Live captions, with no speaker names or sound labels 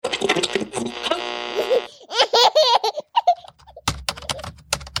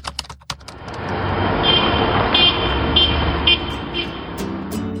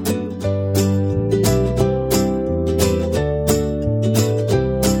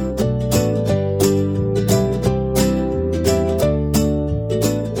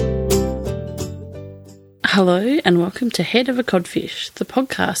welcome to Head of a Codfish, the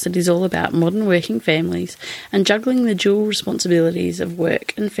podcast that is all about modern working families and juggling the dual responsibilities of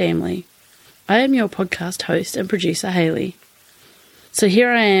work and family. I am your podcast host and producer, Hayley. So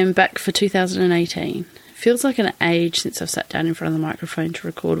here I am back for 2018. Feels like an age since I've sat down in front of the microphone to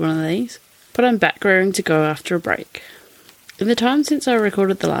record one of these, but I'm back raring to go after a break. In the time since I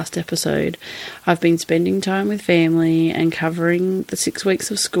recorded the last episode, I've been spending time with family and covering the 6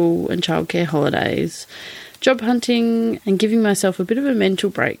 weeks of school and childcare holidays, job hunting, and giving myself a bit of a mental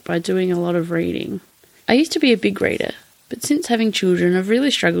break by doing a lot of reading. I used to be a big reader, but since having children, I've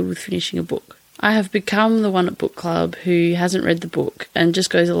really struggled with finishing a book. I have become the one at book club who hasn't read the book and just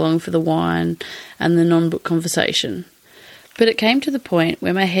goes along for the wine and the non-book conversation. But it came to the point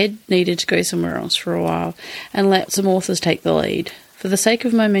where my head needed to go somewhere else for a while and let some authors take the lead. For the sake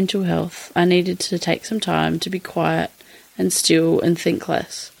of my mental health, I needed to take some time to be quiet and still and think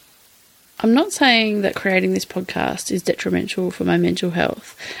less. I'm not saying that creating this podcast is detrimental for my mental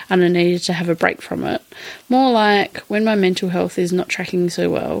health and I needed to have a break from it. More like when my mental health is not tracking so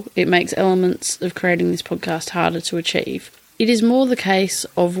well, it makes elements of creating this podcast harder to achieve. It is more the case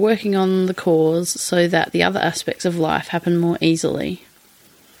of working on the cause so that the other aspects of life happen more easily.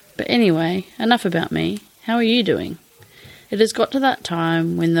 But anyway, enough about me. How are you doing? It has got to that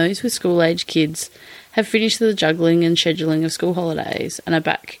time when those with school-age kids have finished the juggling and scheduling of school holidays and are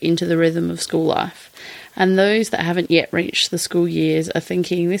back into the rhythm of school life. And those that haven't yet reached the school years are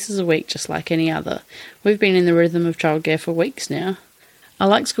thinking this is a week just like any other. We've been in the rhythm of childcare for weeks now. I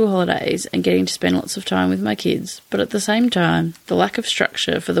like school holidays and getting to spend lots of time with my kids, but at the same time, the lack of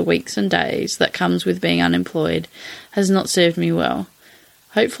structure for the weeks and days that comes with being unemployed has not served me well.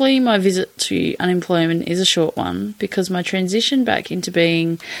 Hopefully my visit to unemployment is a short one, because my transition back into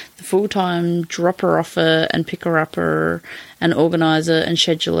being the full-time dropper-offer and picker-upper and organiser and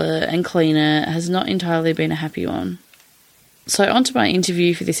scheduler and cleaner has not entirely been a happy one. So on to my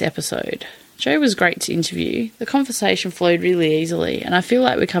interview for this episode. Jo was great to interview. The conversation flowed really easily, and I feel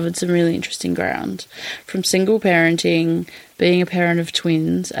like we covered some really interesting ground, from single parenting, being a parent of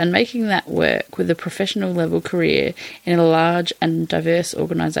twins, and making that work with a professional level career in a large and diverse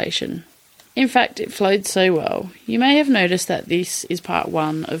organisation. In fact, it flowed so well. You may have noticed that this is part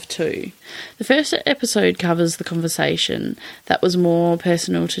 1 of 2. The first episode covers the conversation that was more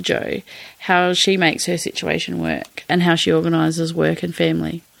personal to Jo, how she makes her situation work, and how she organises work and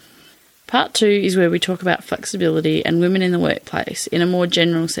family. Part 2 is where we talk about flexibility and women in the workplace in a more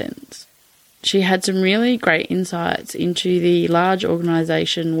general sense. She had some really great insights into the large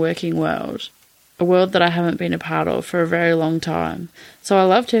organisation working world, a world that I haven't been a part of for a very long time, so I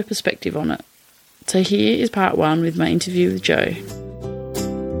loved her perspective on it. So here is part 1 with my interview with Jo.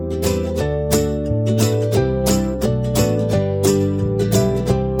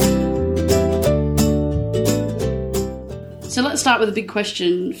 So let's start with a big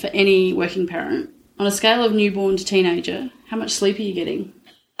question for any working parent. On a scale of newborn to teenager, how much sleep are you getting?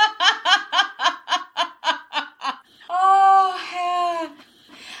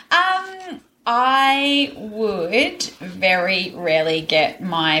 I would very rarely get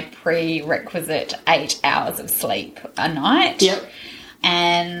my prerequisite 8 hours of sleep a night. Yep.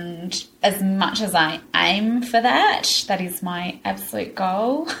 And as much as I aim for that, that is my absolute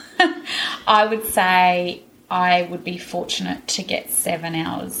goal, I would say I would be fortunate to get 7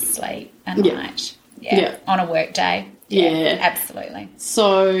 hours sleep a night. Yeah. On a work day. Yeah, absolutely.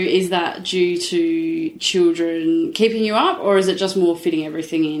 So is that due to children keeping you up, or is it just more fitting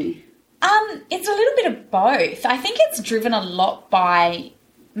everything in? It's a little bit of both. I think it's driven a lot by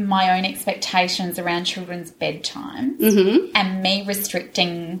my own expectations around children's bedtime and me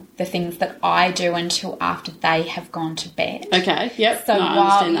restricting the things that I do until after they have gone to bed. Okay, yep. So I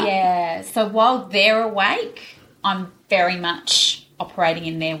understand that. So while they're awake, I'm very much operating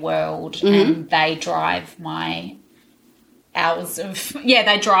in their world and they drive my hours of... Yeah,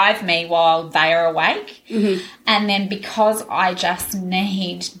 they drive me while they are awake. And then because I just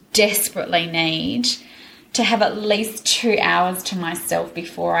desperately need to have at least 2 hours to myself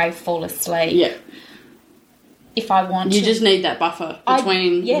before I fall asleep. Yeah. If I want You just need that buffer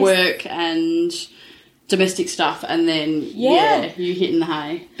between work and domestic stuff, and then, you hitting the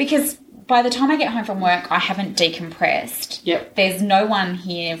hay. Because by the time I get home from work, I haven't decompressed. Yep. There's no one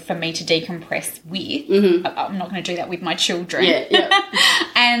here for me to decompress with. I'm not going to do that with my children.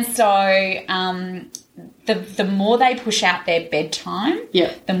 And so the more they push out their bedtime,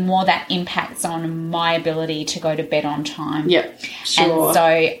 the more that impacts on my ability to go to bed on time. Sure. And so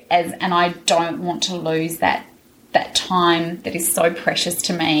and I don't want to lose that that time that is so precious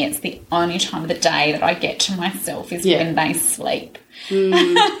to me. It's the only time of the day that I get to myself is when they sleep.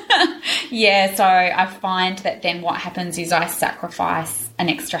 Yeah, so I find that then what happens is I sacrifice an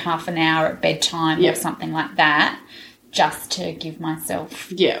extra half an hour at bedtime or something like that just to give myself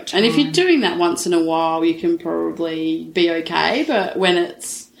time. And if you're doing that once in a while, you can probably be okay, but when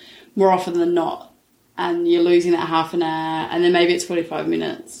it's more often than not and you're losing that half an hour and then maybe it's 45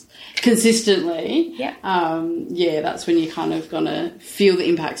 minutes consistently, that's when you're kind of going to feel the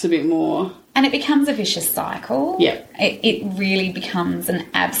impacts a bit more. And it becomes a vicious cycle. Yeah. It really becomes an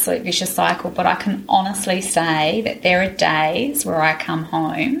absolute vicious cycle. But I can honestly say that there are days where I come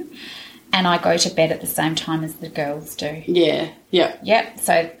home and I go to bed at the same time as the girls do. Yeah. Yep.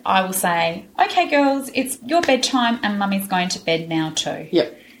 So I will say, okay, girls, it's your bedtime and Mummy's going to bed now too.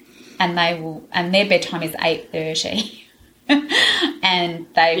 Yep. And their bedtime is 8:30. And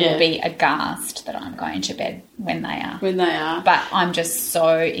they will be aghast that I'm going to bed when they are. But I'm just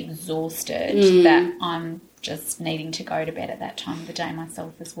so exhausted that I'm just needing to go to bed at that time of the day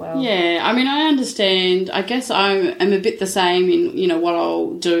myself as well. Yeah, I mean, I understand. I guess I'm a bit the same in, you know, what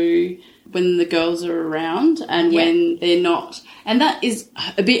I'll do when the girls are around and when they're not. And that is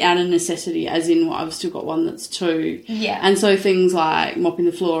a bit out of necessity, as in I've still got one that's 2. Yeah. And so things like mopping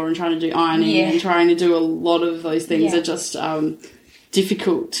the floor and trying to do ironing and trying to do a lot of those things are just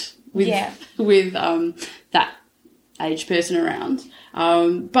difficult with that age person around.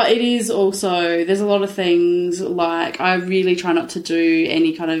 But it is also, there's a lot of things like I really try not to do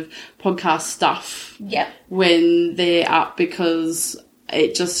any kind of podcast stuff when they're up because I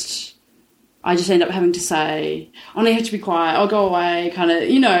just end up having to say, oh, no, you have to be quiet, I'll go away, kind of,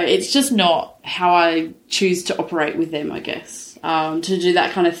 you know, it's just not how I choose to operate with them, I guess, to do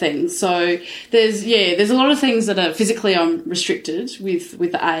that kind of thing. So there's a lot of things that are physically I'm restricted with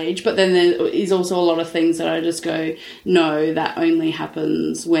the age, but then there is also a lot of things that I just go, no, that only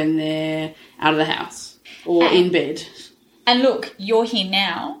happens when they're out of the house or in bed. And look, you're here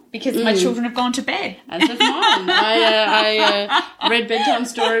now because my children have gone to bed. As have mine. I read bedtime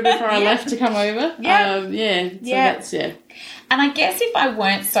story before I left to come over. That's And I guess if I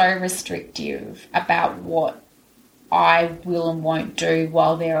weren't so restrictive about what I will and won't do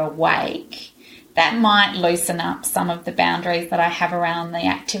while they're awake, that might loosen up some of the boundaries that I have around the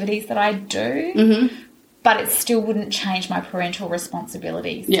activities that I do. Mm-hmm. But it still wouldn't change my parental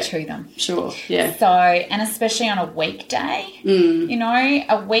responsibilities to them. Sure, yeah. So, and especially on a weekday, you know,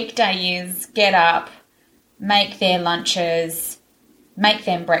 a weekday is get up, make their lunches, make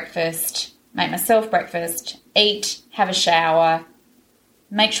them breakfast, make myself breakfast, eat, have a shower,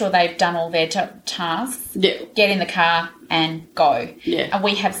 make sure they've done all their tasks, get in the car and go. Yeah. And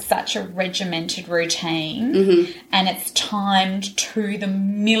we have such a regimented routine and it's timed to the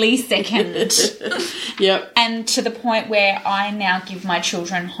millisecond. Yep. And to the point where I now give my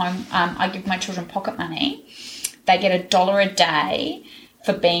children pocket money. They get $1 a day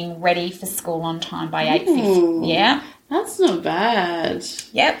for being ready for school on time by 8:50. Yeah. That's not bad.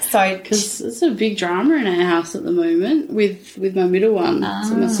 Yep. So because it's a big drama in our house at the moment with my middle one,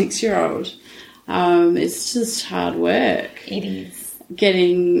 so my 6-year-old. It's just hard work. It is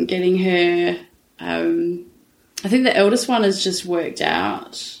getting her. I think the eldest one has just worked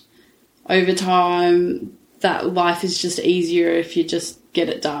out over time that life is just easier if you just get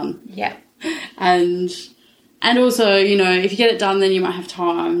it done. Yeah. And also, you know, if you get it done, then you might have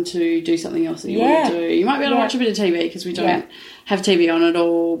time to do something else that you want to do. You might be able to watch a bit of TV because we don't have TV on at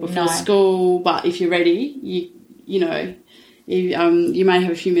all before school. But if you're ready, you know, you may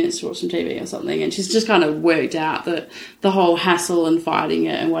have a few minutes to watch some TV or something. And she's just kind of worked out that the whole hassle and fighting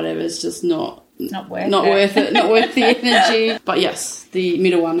it and whatever is just not worth it, not worth the energy. But yes, the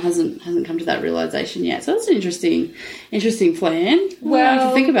middle one hasn't come to that realisation yet. So that's an interesting plan. Well, I have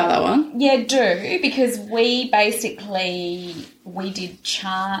to think about that one. Yeah, do, because we did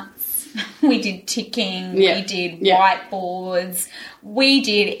charts, we did ticking, we did whiteboards, we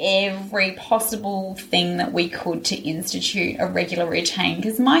did every possible thing that we could to institute a regular routine.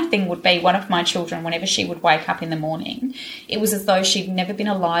 Because my thing would be, one of my children, whenever she would wake up in the morning, it was as though she'd never been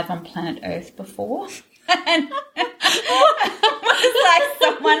alive on planet Earth before. And it was like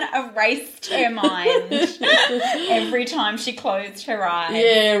someone erased her mind every time she closed her eyes.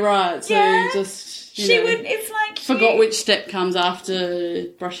 Yeah, right. So just it's like forgot which step comes after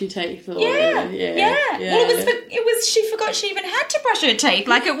brush your teeth or whatever. Yeah. Well, it was she forgot she even had to brush her teeth.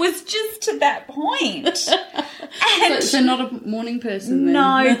 Like, it was just to that point. So not a morning person then.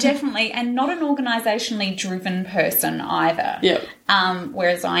 No, definitely. And not an organisationally driven person either. Yep.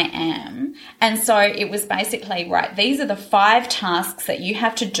 Whereas I am. And so it was basically, right, these are the 5 tasks that you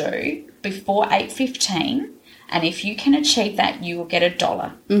have to do before 8:15. And if you can achieve that, you will get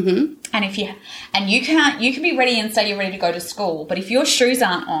 $1. Mm-hmm. And you can be ready and say you're ready to go to school, but if your shoes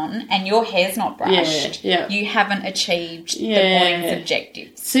aren't on and your hair's not brushed, you haven't achieved the morning's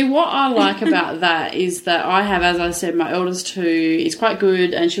objective. See, what I like about that is that I have, as I said, my eldest who is quite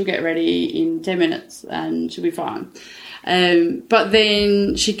good, and she'll get ready in 10 minutes and she'll be fine. But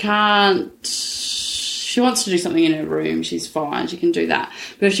then she wants to do something in her room, she's fine, she can do that.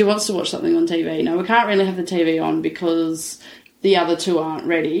 But if she wants to watch something on TV, no, we can't really have the TV on because the other two aren't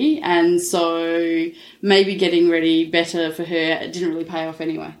ready, and so maybe getting ready better for her didn't really pay off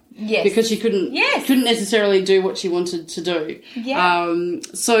anyway. Yes. Because she couldn't necessarily do what she wanted to do. Yeah.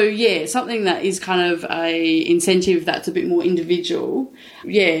 Something that is kind of a incentive that's a bit more individual,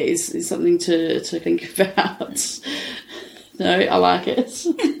 is something to think about. No, I like it.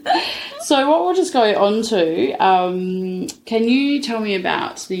 So what we'll just go on to, can you tell me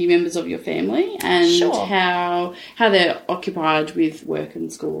about the members of your family and how they're occupied with work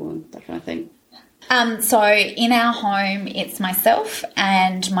and school and that kind of thing? So in our home, it's myself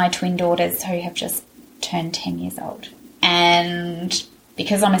and my twin daughters who have just turned 10 years old. And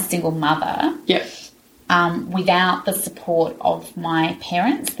because I'm a single mother, without the support of my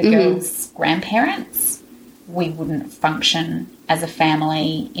parents, the girls' grandparents, we wouldn't function as a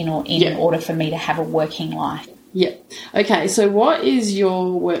family in order for me to have a working life. Yeah. Okay, so what is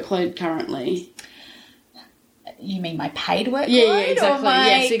your workload currently? You mean my paid workload? Yeah, exactly.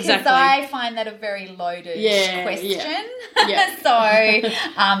 Yes, exactly. Because I find that a very loaded question. Yeah.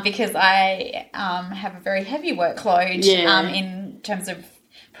 So, because I have a very heavy workload in terms of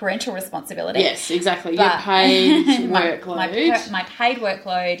parental responsibility. Yes, exactly. Your paid workload. My paid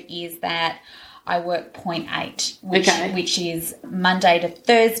workload is that I work 0.8, which is Monday to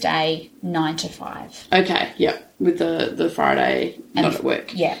Thursday, 9 to 5. Okay, yep. With the Friday not at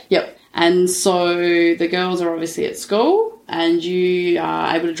work. Yeah. Yep. And so the girls are obviously at school and you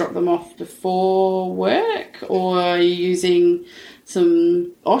are able to drop them off before work, or are you using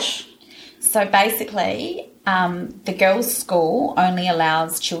some OSH? So basically, the girls' school only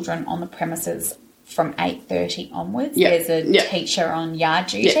allows children on the premises from 8:30 onwards. Yep. There's a teacher on yard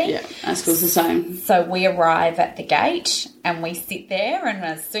duty. Yeah, our school's the same. So we arrive at the gate and we sit there, and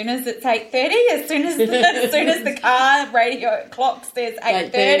as soon as it's 8:30, as soon as the car radio clock says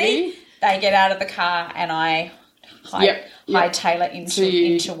 8:30, they get out of the car and I hightail it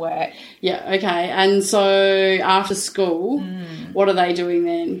into work. Yeah, okay. And so after school, what are they doing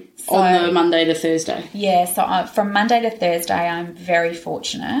then on the Monday to Thursday? Yeah, so from Monday to Thursday, I'm very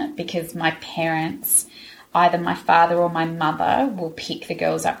fortunate because my parents, either my father or my mother, will pick the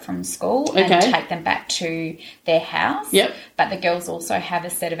girls up from school and take them back to their house. Yep. But the girls also have a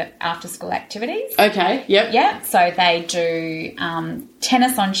set of after-school activities. Okay, yep. Yeah, so they do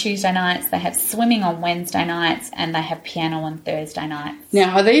tennis on Tuesday nights, they have swimming on Wednesday nights, and they have piano on Thursday nights.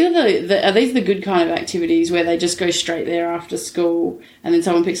 Now, are these the good kind of activities where they just go straight there after school and then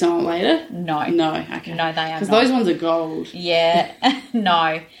someone picks them up later? No. Okay. No, they are not. Because those ones are gold. Yeah,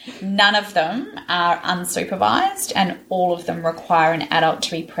 no. None of them are unsupervised, and all of them require an adult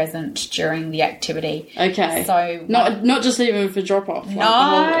to be present during the activity. Okay. So not just even for drop-off?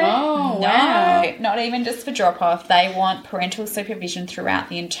 Wow. Not even just for drop-off. They want parental supervision throughout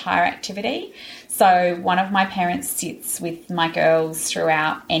the entire activity. So one of my parents sits with my girls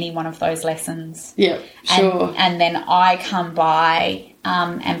throughout any one of those lessons. Yeah, sure. And then I come by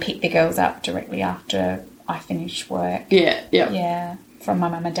and pick the girls up directly after I finish work. Yeah. Yeah, from my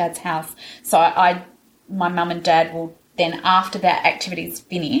mum and dad's house. So my mum and dad will then, after that activity's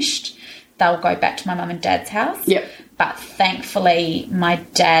finished, they'll go back to my mum and dad's house. Yep. But thankfully, my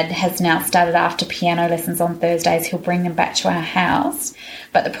dad has now started after piano lessons on Thursdays. He'll bring them back to our house.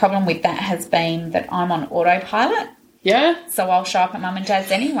 But the problem with that has been that I'm on autopilot. Yeah. So I'll show up at mum and dad's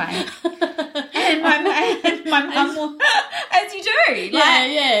anyway. And my mum will, as you do.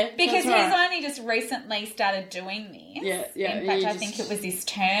 Yeah. Because he's only just recently started doing this. Yeah. In fact, I think it was this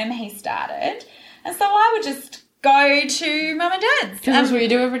term he started. And so I would just go to mum and dad's. Because that's what you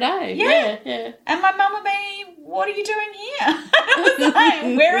do every day. Yeah. And my mum would be, what are you doing here? I was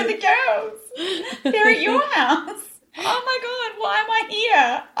like, where are the girls? They're at your house. Oh my God, why am I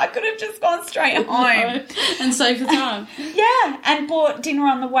here? I could have just gone straight home. And saved the time. Yeah, and bought dinner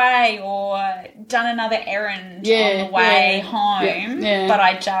on the way or done another errand on the way home. Yeah. But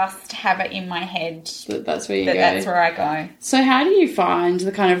I just have it in my head that's where you go. That's where I go. So how do you find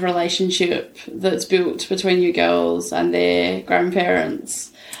the kind of relationship that's built between your girls and their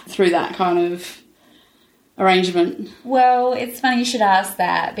grandparents through that kind of arrangement? Well, it's funny you should ask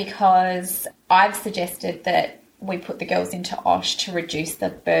that because I've suggested that we put the girls into OSH to reduce the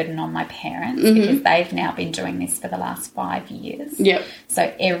burden on my parents because they've now been doing this for the last 5 years. Yep.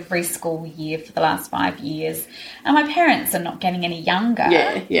 So every school year for the last 5 years. And my parents are not getting any younger.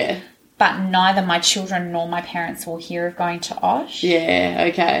 Yeah, yeah. But neither my children nor my parents will hear of going to OSH. Yeah,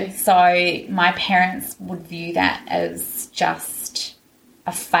 okay. So my parents would view that as just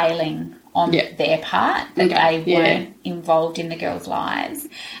a failing on their part, that they weren't involved in the girls' lives,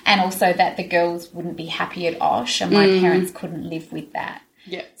 and also that the girls wouldn't be happy at OSH, and my parents couldn't live with that.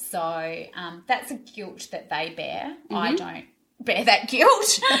 Yeah. So that's a guilt that they bear. I don't bear that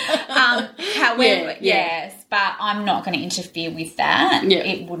guilt. However, yes, but I'm not going to interfere with that. Yeah.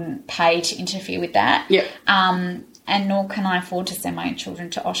 It wouldn't pay to interfere with that. Yeah. And nor can I afford to send my children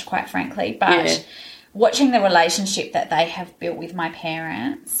to OSH, quite frankly. But watching the relationship that they have built with my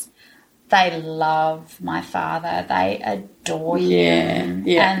parents, they love my father. They adore him.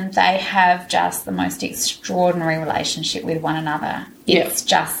 Yeah. And they have just the most extraordinary relationship with one another. It's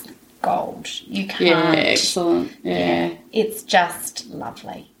just gold. You can't. Yeah, excellent. Yeah. It's just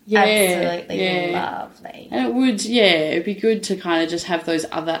lovely. Yeah. Absolutely lovely. And it would, it'd be good to kind of just have those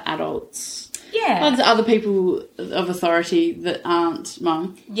other adults. Yeah. Other people of authority that aren't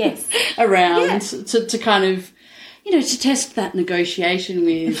mum. Yes. around to kind of, to test that negotiation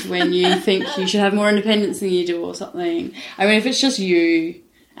with when you think you should have more independence than you do or something. I mean, if it's just you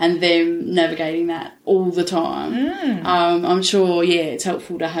and them navigating that all the time, I'm sure, it's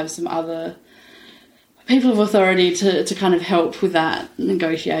helpful to have some other people of authority to kind of help with that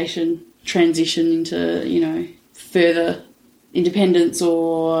negotiation transition into, further independence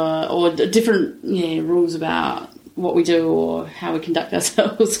or different rules about what we do or how we conduct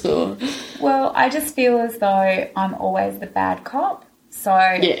ourselves. Well, I just feel as though I'm always the bad cop. So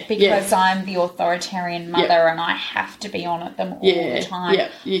because I'm the authoritarian mother and I have to be on at them all the time. Yeah,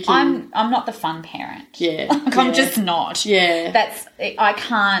 you can. I'm not the fun parent. Yeah. I'm just not. Yeah. I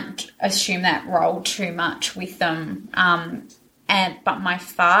can't assume that role too much with them. But my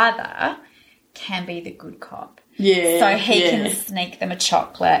father can be the good cop. Yeah. So he can sneak them a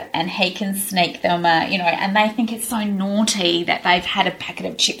chocolate and he can sneak them and they think it's so naughty that they've had a packet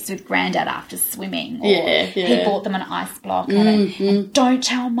of chips with Grandad after swimming. Or he bought them an ice block and don't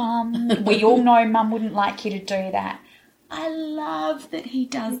tell Mum. We all know Mum wouldn't like you to do that. I love that he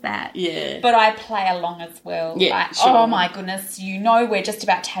does that. Yeah. But I play along as well. Yeah, like, sure. oh my goodness, we're just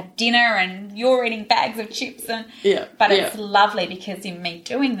about to have dinner and you're eating bags of chips but it's lovely because in me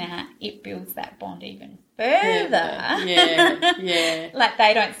doing that, it builds that bond even further. Yeah. Like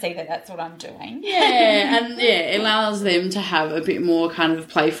they don't see that that's what I'm doing. Yeah, and it allows them to have a bit more kind of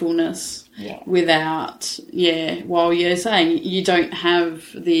playfulness without, while you're saying you don't have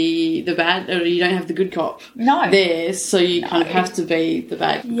the bad, or you don't have the good cop there, so you kind of have to be the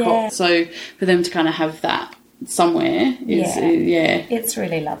bad cop. So for them to kind of have that somewhere is, it's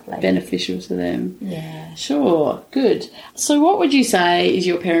really lovely. Beneficial to them. Yeah. Sure, good. So what would you say is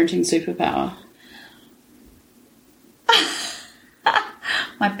your parenting superpower?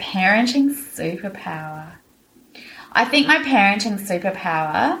 My parenting superpower. I think my parenting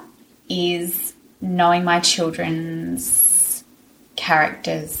superpower is knowing my children's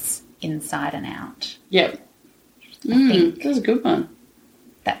characters inside and out. Yep. I think that's a good one.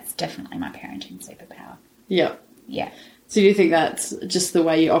 That's definitely my parenting superpower. Yep. Yeah. So do you think that's just the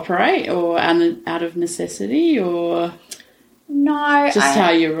way you operate or out of necessity or no, just how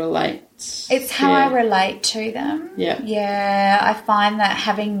you relate? It's how I relate to them. Yeah. Yeah, I find that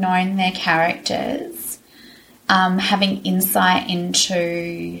having known their characters, having insight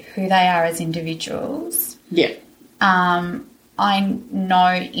into who they are as individuals. Yeah. I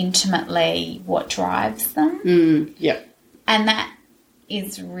know intimately what drives them. Yeah. And that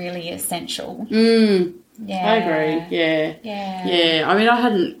is really essential. Yeah. I agree. Yeah. Yeah. I mean, I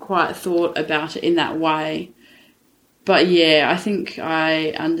hadn't quite thought about it in that way. But I think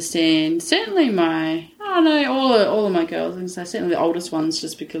I understand. Certainly all of my girls, and so certainly the oldest ones,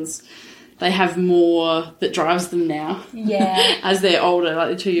 just because they have more that drives them now. Yeah. As they're older,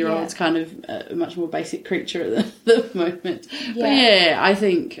 like the 2-year-old's kind of a much more basic creature at the moment. Yeah. But I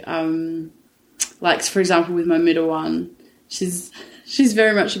think, like for example, with my middle one, she's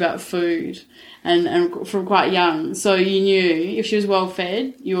very much about food. And from quite young. So you knew if she was well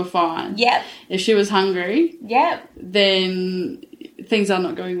fed, you were fine. Yep. If she was hungry, then things are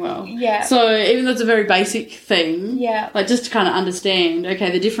not going well. Yeah. So even though it's a very basic thing, like just to kind of understand,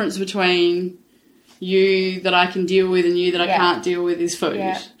 okay, the difference between you that I can deal with and you that I can't deal with is food.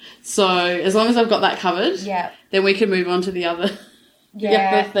 Yeah. So as long as I've got that covered, then we can move on to the other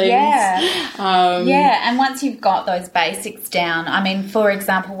Yeah, the things. Yeah, and once you've got those basics down, I mean, for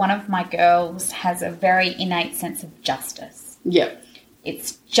example, one of my girls has a very innate sense of justice. Yeah.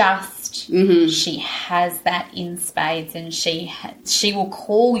 It's just, she has that in spades, and she will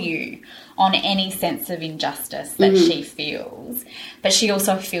call you on any sense of injustice that she feels, but she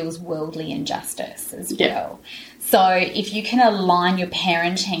also feels worldly injustice as well. So if you can align your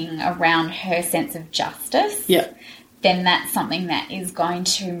parenting around her sense of justice, then that's something that is going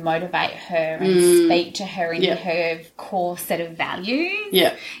to motivate her and speak to her in her core set of values.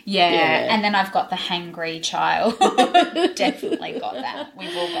 Yeah. And then I've got the hangry child. Definitely got that.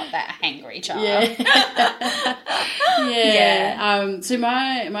 We've all got that hangry child. So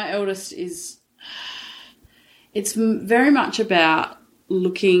my eldest is, it's very much about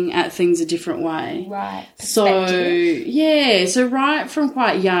looking at things a different way. Right. So right from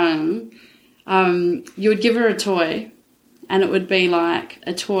quite young, you would give her a toy, and it would be like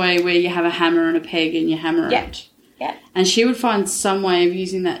a toy where you have a hammer and a peg and you hammer it. Yeah. And she would find some way of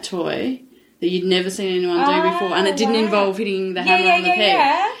using that toy that you'd never seen anyone do before, and it didn't involve hitting the hammer on the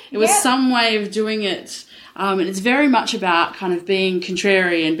peg. It was some way of doing it. And it's very much about kind of being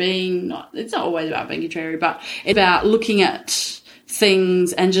contrary and it's not always about being contrary, but it's about looking at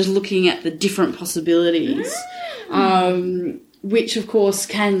things and just looking at the different possibilities. Which, of course,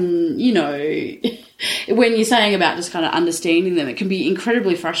 can, when you're saying about just kind of understanding them, it can be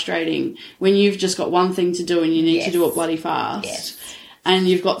incredibly frustrating when you've just got one thing to do and you need to do it bloody fast. Yes. And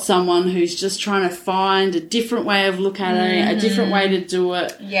you've got someone who's just trying to find a different way of looking at it, a different way to do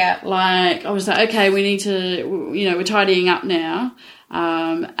it. Yeah. Like, I was like, okay, we need to, we're tidying up now.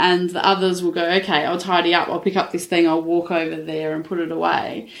 And the others will go, okay, I'll tidy up, I'll pick up this thing, I'll walk over there and put it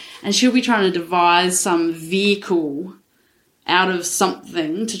away. And she'll be trying to devise some vehicle out of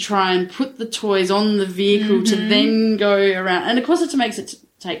something to try and put the toys on the vehicle to then go around. And of course it makes it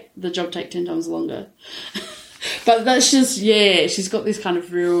take the job take 10 times longer. But that's just, she's got this kind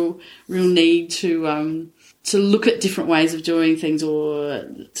of real need to look at different ways of doing things, or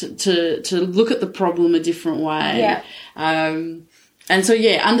to look at the problem a different way. Yeah. And so,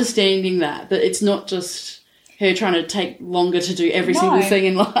 understanding that it's not just her trying to take longer to do every single thing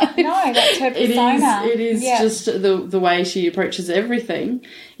in life. No, that's her persona. It is just the way she approaches everything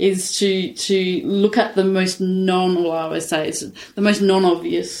is to look at the most I always say it's the most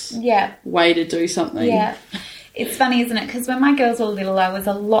non-obvious way to do something. Yeah. It's funny, isn't it? Because when my girls were little, I was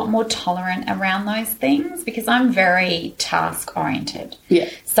a lot more tolerant around those things because I'm very task-oriented. Yeah.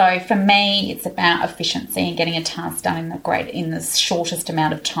 So for me, it's about efficiency and getting a task done in the shortest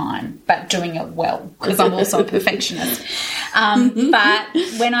amount of time, but doing it well because I'm also a perfectionist. But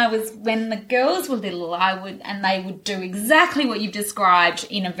when the girls were little, they would do exactly what you've described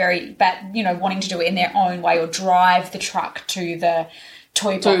wanting to do it in their own way or drive the truck to the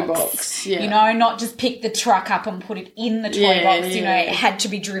toy box. Not just pick the truck up and put it in the toy box. It had to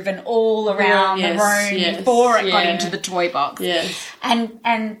be driven all around the room before it got into the toy box. Yes. And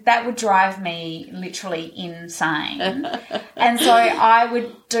that would drive me literally insane. And so I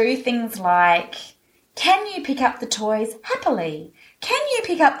would do things like, can you pick up the toys happily? Can you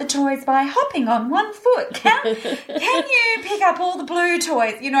pick up the toys by hopping on one foot? Can you pick up all the blue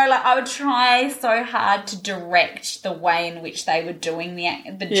toys? I would try so hard to direct the way in which they were doing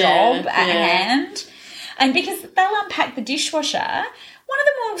the job at hand. And because they'll unpack the dishwasher, one of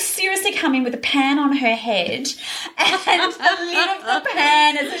them will seriously come in with a pan on her head and the lid of the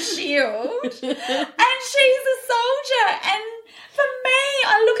pan as a shield. And she's a soldier. And for me,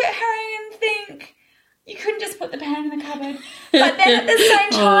 I look at her and think, you couldn't just put the pan in the cupboard. But then at the same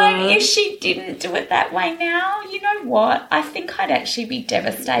time, if she didn't do it that way now, you know what? I think I'd actually be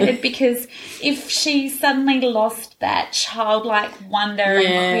devastated because if she suddenly lost that childlike wonder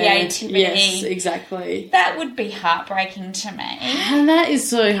and creativity, exactly, that would be heartbreaking to me. And that is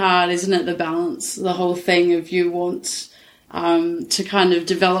so hard, isn't it? The balance, the whole thing of you want to kind of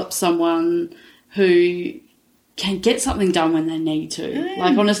develop someone who can get something done when they need to.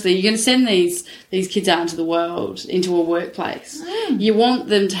 Like, honestly, you're going to send these kids out into the world, into a workplace. You want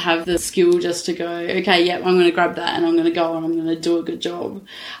them to have the skill just to go, okay, I'm going to grab that and I'm going to go and I'm going to do a good job.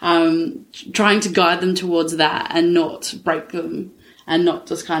 Trying to guide them towards that and not break them and not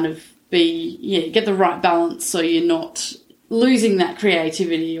just kind of get the right balance so you're not losing that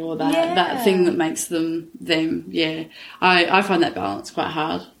creativity or that thing that makes them. Yeah, I find that balance quite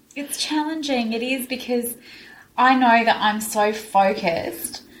hard. It's challenging. It is, because I know that I'm so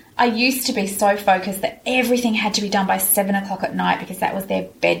focused. I used to be so focused that everything had to be done by 7 o'clock at night because that was their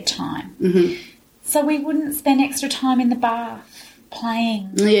bedtime. Mm-hmm. So we wouldn't spend extra time in the bath.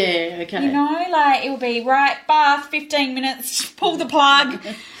 playing. Yeah, okay. You know, like it would be, right, bath, 15 minutes, pull the plug.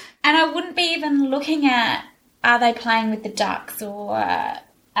 And I wouldn't be even looking at, are they playing with the ducks or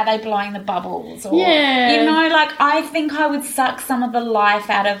are they blowing the bubbles? Or, you know, like I think I would suck some of the life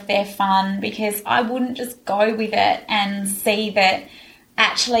out of their fun because I wouldn't just go with it and see that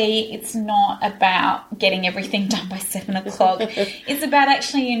actually it's not about getting everything done by 7 o'clock. It's about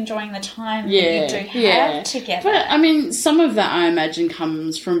actually enjoying the time that you do have together. But, I mean, some of that, I imagine,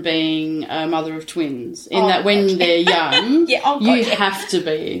 comes from being a mother of twins, in that when they're young, you have to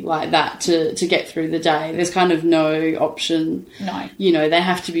be like that to get through the day. There's kind of no option. No. You know, they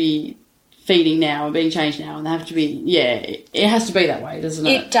have to be feeding now and being changed now, and they have to be, it has to be that way, doesn't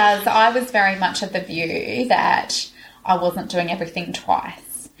it? It does. I was very much of the view that I wasn't doing everything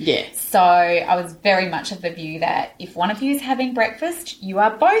twice. Yeah. So I was very much of the view that if one of you is having breakfast, you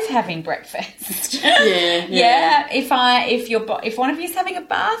are both having breakfast. Yeah. If one of you is having a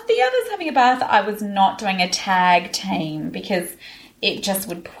bath, the other's having a bath. I was not doing a tag team because it just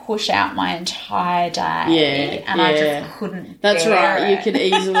would push out my entire day. I just couldn't. That's right. it. You could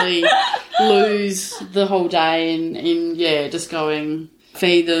easily lose the whole day in just going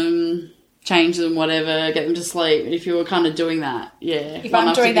feed them, change them, whatever, get them to sleep. If you were kind of doing that, If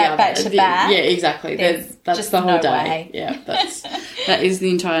I'm doing that back to back, exactly. That's just the whole no day. way. Yeah, that is the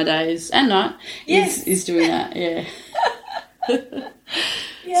entire days and night. Yes. is doing that. Yeah.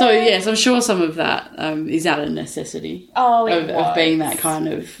 So yes, I'm sure some of that is out of necessity. Of being that kind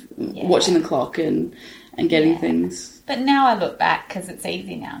of watching the clock and getting things. But now I look back because it's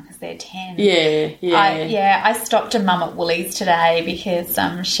easy now because they're 10. I stopped a mum at Woolies today because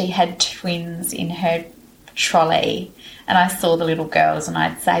she had twins in her trolley and I saw the little girls and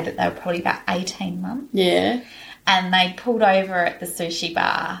I'd say that they were probably about 18 months. Yeah. And they pulled over at the sushi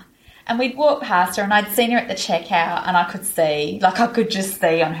bar and we'd walked past her and I'd seen her at the checkout and I could just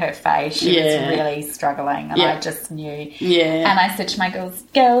see on her face she was really struggling and I just knew. Yeah. And I said to my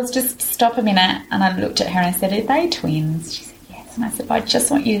girls, just stop a minute. And I looked at her and I said, are they twins? She said, yes. And I said, I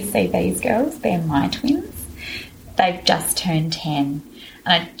just want you to see these girls. They're my twins. They've just turned 10.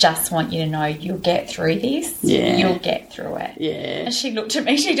 And I just want you to know you'll get through this. Yeah. You'll get through it. Yeah. And she looked at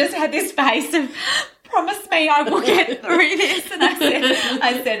me. She just had this face of, promise me I will get through this. And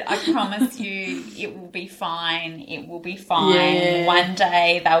I said, I promise you it will be fine. It will be fine. Yeah. One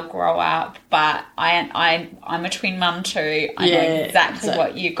day they'll grow up. But I'm a twin mum too. I know exactly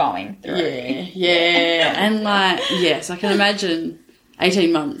what you're going through. Yeah. And yes, I can imagine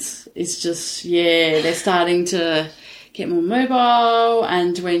 18 months is just, they're starting to get more mobile,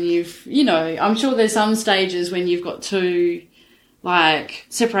 and when I'm sure there's some stages when you've got two, like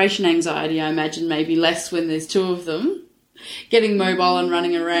separation anxiety, I imagine maybe less when there's two of them. Getting mobile and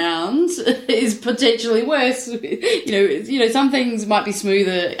running around is potentially worse. Some things might be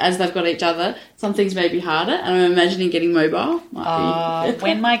smoother as they've got each other. Some things may be harder, and I'm imagining getting mobile might be.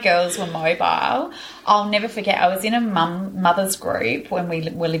 When my girls were mobile, I'll never forget, I was in a mother's group when we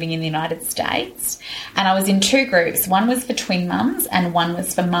were living in the United States, and I was in two groups. One was for twin mums and one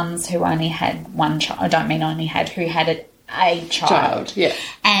was for mums who only had one child. I don't mean only had, who had a child. Yeah.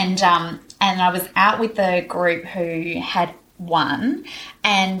 And I was out with the group who had one,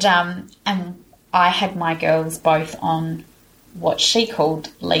 and I had my girls both on what she called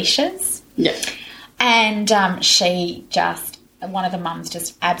leashes. Yeah. And one of the mums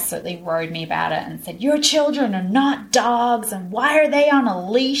just absolutely rode me about it and said, your children are not dogs, and why are they on a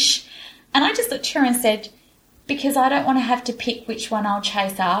leash? And I just looked at her and said, because I don't want to have to pick which one I'll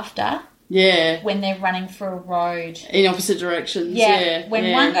chase after. Yeah. When they're running for a road. In opposite directions. Yeah.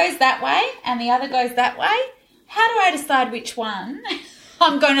 When one goes that way and the other goes that way, how do I decide which one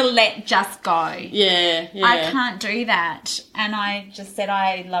I'm going to let just go? Yeah. I can't do that. And I just said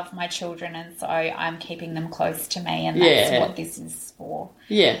I love my children, and so I'm keeping them close to me, and that's what this is for.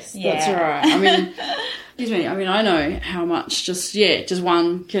 Yes, that's right. I mean, I know how much just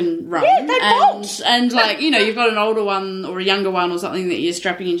one can run. Yeah, they bolt. And you've got an older one or a younger one or something that you're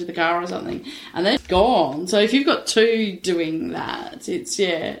strapping into the car or something, and they're gone. So if you've got two doing that, it's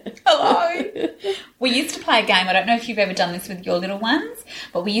Hello. We used to play a game. I don't know if you've ever done this with your little ones,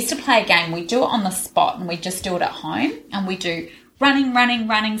 but we used to play a game. We do it on the spot, and we just do it at home, and we do running, running,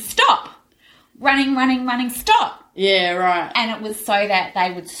 running, stop. Running, running, running, stop. Yeah, right. And it was so that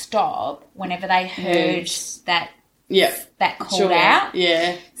they would stop whenever they heard that called out.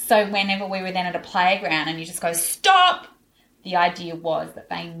 Yeah. So whenever we were then at a playground and you just go, stop, the idea was that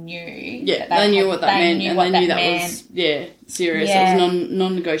they knew. Yeah, they knew what that meant, and they knew that was serious. Yeah. It was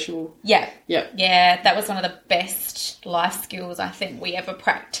non-negotiable. Yeah. Yep. Yeah, that was one of the best life skills I think we ever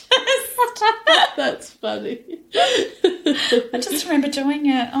practiced. That's funny. I just remember doing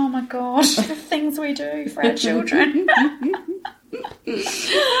it. Oh, my gosh, the things we do for our children.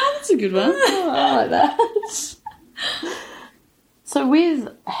 That's a good one. Oh, I like that. So with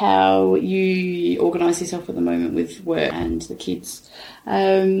how you organise yourself at the moment with work and the kids,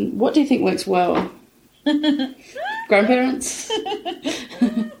 what do you think works well? Grandparents?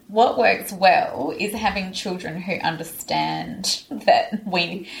 What works well is having children who understand that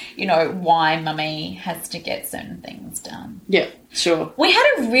why mummy has to get certain things done. Yeah, sure. We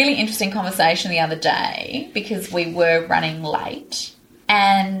had a really interesting conversation the other day because we were running late,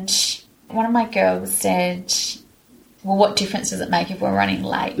 and one of my girls said, well, what difference does it make if we're running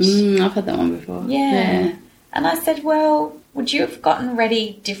late? I've had that one before. Yeah. And I said, well, would you have gotten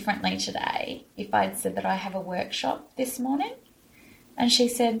ready differently today if I'd said that I have a workshop this morning? And she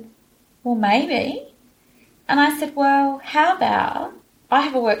said, well, maybe. And I said, well, how about I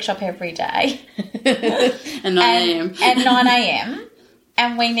have a workshop every day. At 9 a.m. At 9 a.m.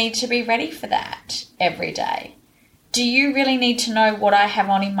 And we need to be ready for that every day. Do you really need to know what I have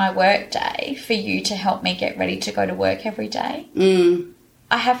on in my work day for you to help me get ready to go to work every day?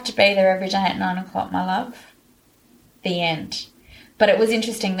 I have to be there every day at 9 o'clock, my love. The end. But it was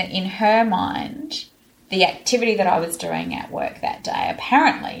interesting that in her mind, the activity that I was doing at work that day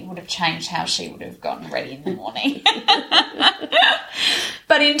apparently would have changed how she would have gotten ready in the morning.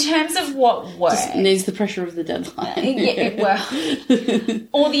 But in terms of what works... Just needs the pressure of the deadline.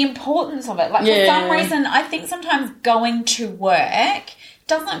 Or the importance of it. Like, for some reason, I think sometimes going to work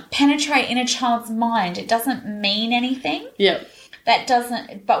doesn't penetrate in a child's mind. It doesn't mean anything. Yep. That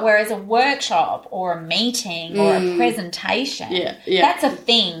doesn't... But whereas a workshop or a meeting or a presentation, that's a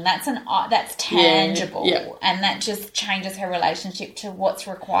thing. That's tangible. And that just changes her relationship to what's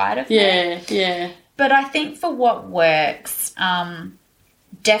required of her. Yeah. But I think for what works...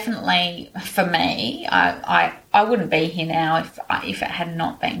 definitely for me, I wouldn't be here now if it had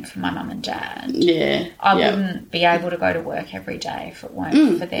not been for my mum and dad. Yeah. I wouldn't be able to go to work every day if it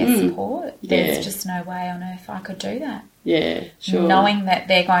weren't for their support. There's just no way on earth I could do that. Yeah, sure. Knowing that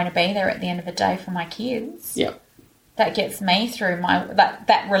they're going to be there at the end of the day for my kids. Yep. That gets me through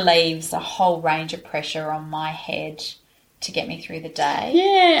that relieves a whole range of pressure on my head to get me through the day.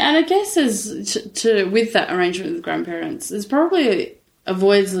 Yeah, and I guess with that arrangement with grandparents, there's probably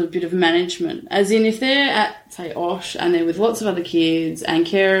avoids a bit of management. As in, if they're at, say, OSH and they're with lots of other kids and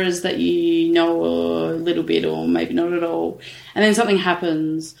carers that you know a little bit or maybe not at all, and then something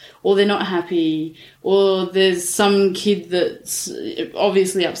happens or they're not happy or there's some kid that's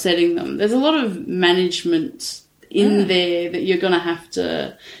obviously upsetting them, there's a lot of management in there that you're going to have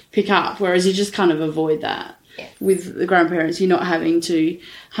to pick up, whereas you just kind of avoid that. With the grandparents, you're not having to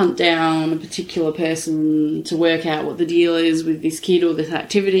hunt down a particular person to work out what the deal is with this kid or this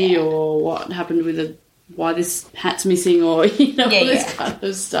activity or what happened with why this hat's missing or, all this kind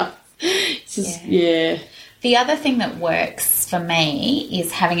of stuff. It's just, The other thing that works for me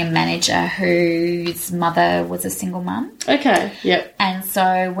is having a manager whose mother was a single mum. Okay, yep. And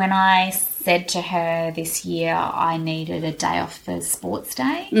so when I said to her this year I needed a day off for sports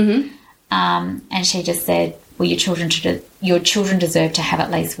day, and she just said, well, your children deserve to have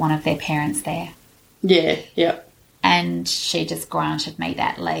at least one of their parents there. Yeah, yep. And she just granted me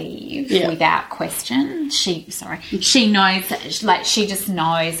that leave without question. She knows, she just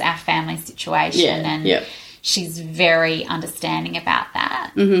knows our family situation and she's very understanding about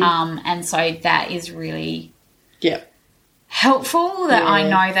that. And so that is really helpful that I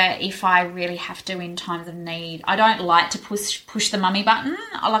know that if I really have to in times of need, I don't like to push the mummy button.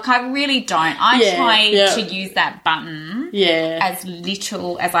 I really don't. I try to use that button as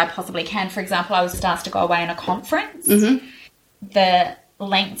little as I possibly can. For example, I was just asked to go away on a conference. The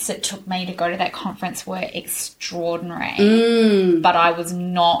lengths it took me to go to that conference were extraordinary. But I was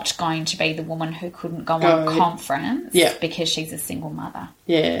not going to be the woman who couldn't go on a conference because she's a single mother.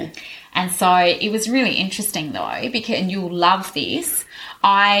 And so it was really interesting though, and you'll love this,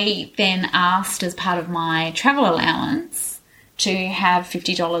 I then asked as part of my travel allowance to have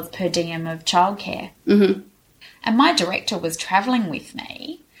 $50 per diem of childcare. And my director was travelling with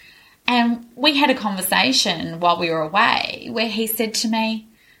me and we had a conversation while we were away where he said to me,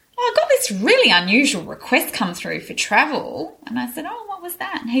 I got this really unusual request come through for travel. And I said, oh, what was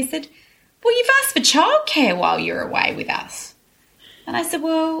that? And he said, well, you've asked for childcare while you're away with us. And I said,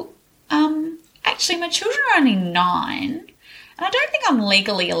 well, actually my children are only 9 and I don't think I'm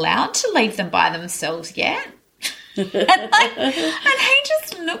legally allowed to leave them by themselves yet. And he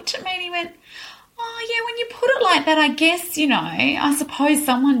just looked at me and he went, oh, yeah, when you put it like that, I guess, I suppose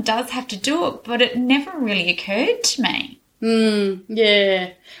someone does have to do it, but it never really occurred to me.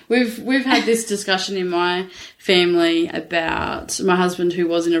 Yeah. We've had this discussion in my family about my husband, who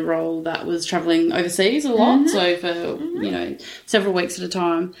was in a role that was travelling overseas a lot, so for, several weeks at a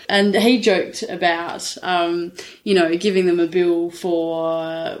time. And he joked about, giving them a bill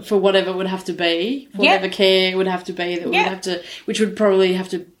for whatever it would have to be, for whatever care it would have to be, that would have to, which would probably have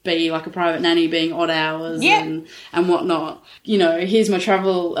to be like a private nanny, being odd hours and whatnot. Here's my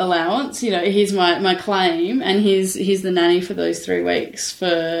travel allowance, here's my claim, and here's the nanny for those 3 weeks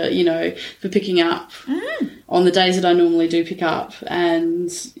for picking up on the days that I normally do pick up,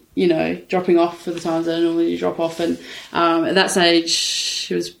 and, dropping off for the times that I normally do drop off. And at that stage,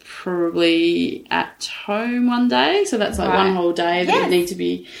 she was probably at home one day, so that's like one whole day that would need to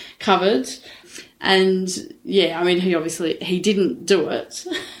be covered. And he didn't do it,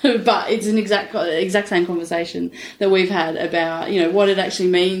 but it's an exact same conversation that we've had about, what it actually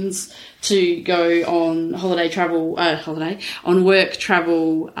means to go on work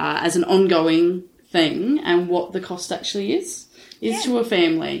travel as an ongoing thing, and what the cost actually is to a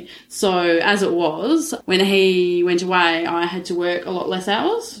family. So as it was, when he went away, I had to work a lot less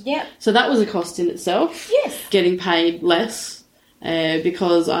hours. Yeah. So that was a cost in itself. Yes. Getting paid less.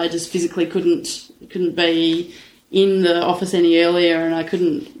 Because I just physically couldn't be in the office any earlier, and I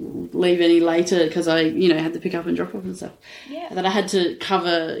couldn't leave any later because I, had to pick up and drop off and stuff. Yeah. That I had to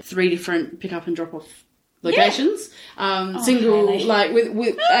cover 3 different pick up and drop off locations, single, really? Like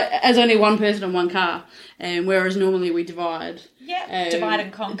with as only one person on one car, and whereas normally we divide. Yeah, divide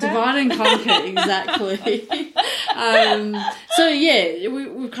and conquer. Divide and conquer, exactly. So yeah,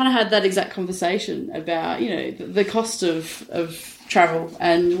 we've kind of had that exact conversation about the cost of travel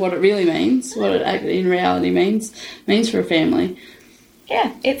and what it really means, what it in reality means for a family.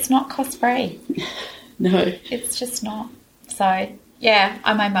 Yeah, it's not cost free. No, it's just not. So yeah,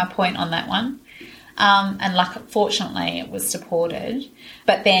 I made my point on that one. And fortunately it was supported.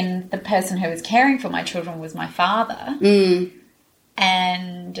 But then the person who was caring for my children was my father.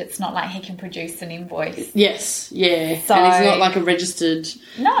 And it's not like he can produce an invoice. Yes, yeah. So, and he's not like a registered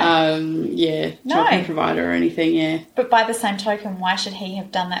No. provider or anything, yeah. But by the same token, why should he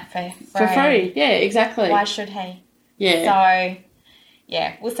have done that for free? For free, yeah, exactly. Why should he? Yeah. So,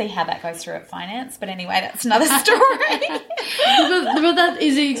 yeah, we'll see how that goes through at finance. But anyway, that's another story. but that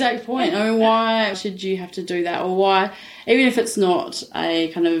is the exact point. I mean, why should you have to do that? Or why, even if it's not a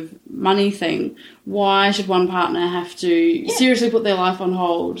kind of money thing, why should one partner have to seriously put their life on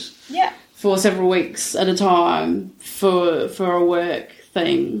hold for several weeks at a time for a work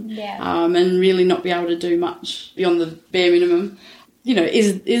thing and really not be able to do much beyond the bare minimum?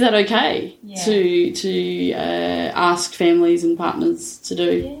 Is that okay to ask families and partners to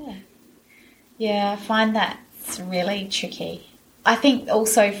do? Yeah, I find that's really tricky. I think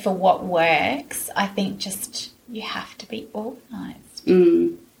also for what works, I think just you have to be organised.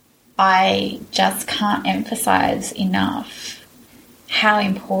 I just can't emphasise enough how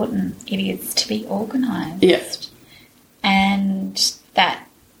important it is to be organised. Yeah. And that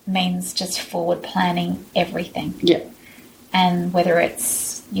means just forward planning everything. Yeah. And whether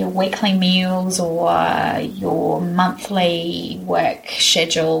it's your weekly meals or your monthly work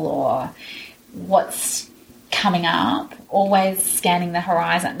schedule or what's coming up, always scanning the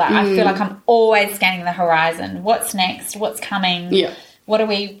horizon. Like I feel like I'm always scanning the horizon. What's next? What's coming? Yeah. What do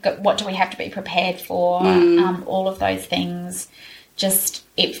we have to be prepared for? All of those things. Just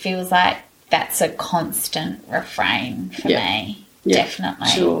it feels like that's a constant refrain for me. Yeah, definitely.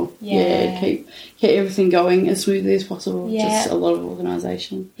 Sure. Yeah. Keep everything going as smoothly as possible. Yeah. Just a lot of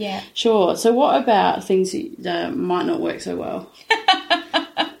organisation. Yeah. Sure. So what about things that might not work so well?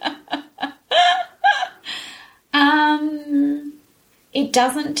 It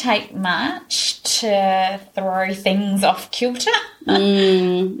doesn't take much to throw things off kilter.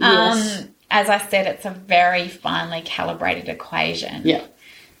 Yes. As I said, it's a very finely calibrated equation. Yeah.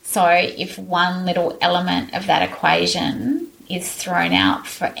 So if one little element of that equation is thrown out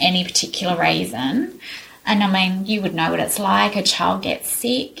for any particular reason, and I mean, you would know what it's like, a child gets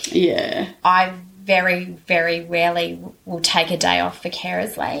sick. Yeah. I very, very rarely will take a day off for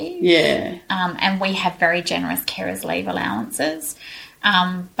carers leave. Yeah. And we have very generous carers leave allowances.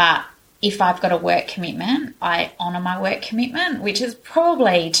 But if I've got a work commitment, I honour my work commitment, which is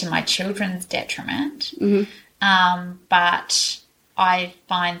probably to my children's detriment. But I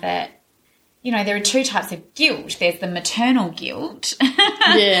find that you know, there are two types of guilt. There's the maternal guilt.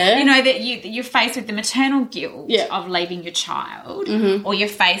 Yeah. You know, that you're faced with the maternal guilt Yeah. of leaving your child, or you're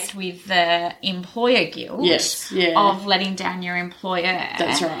faced with the employer guilt Yes, yeah. of letting down your employer.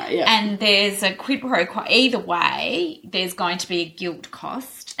 That's right, yeah. And there's a quid pro quo. Either way, there's going to be a guilt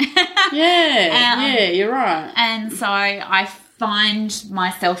cost. Yeah, you're right. And so I find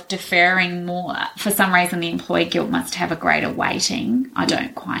myself deferring more. For some reason, the employee guilt must have a greater weighting. I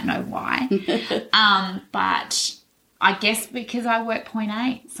don't quite know why. But I guess because I work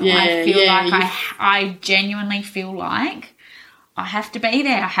 0.8. So I feel like I genuinely feel like I have to be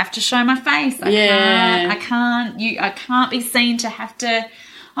there. I have to show my face. I can't be seen to have to,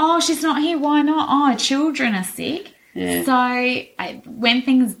 oh, she's not here. Why not? Oh, children are sick. Yeah. So when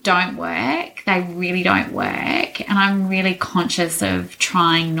things don't work, they really don't work. And I'm really conscious of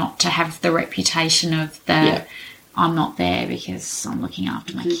trying not to have the reputation of I'm not there because I'm looking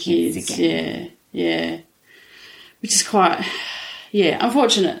after my kids again. Yeah. Which is quite,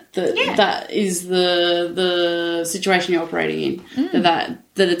 unfortunate that is the situation you're operating in. That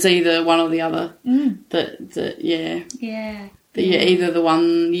it's either one or the other. That you're either the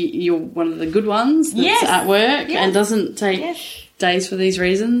one, you're one of the good ones that's at work and doesn't take days for these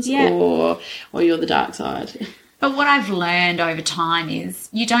reasons, or you're the dark side. But what I've learned over time is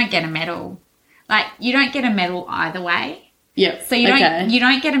you don't get a medal. Like, you don't get a medal either way. Yeah. So you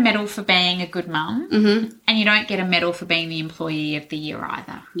don't get a medal for being a good mum, and you don't get a medal for being the employee of the year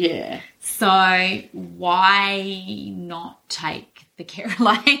either. Yeah. So why not take the care?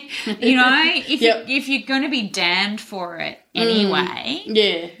 Like, you know, if you're going to be damned for it anyway.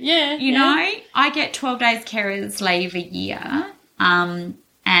 You know, I get 12 days carers leave a year, and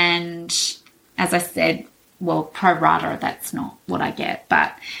as I said, well, pro rata, that's not what I get,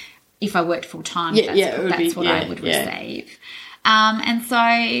 but if I worked full time, that's what I would receive. And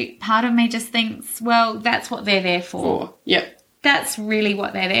so part of me just thinks, well, that's what they're there for. Yep. That's really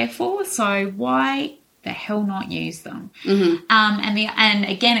what they're there for. So why the hell not use them? And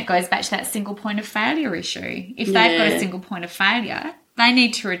again, it goes back to that single point of failure issue. If they've got a single point of failure, they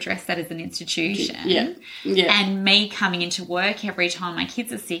need to address that as an institution. And me coming into work every time my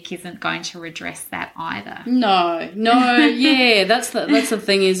kids are sick isn't going to redress that either. No, that's the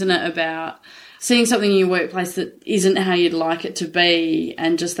thing, isn't it, about seeing something in your workplace that isn't how you'd like it to be,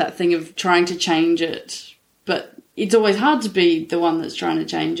 and just that thing of trying to change it. But it's always hard to be the one that's trying to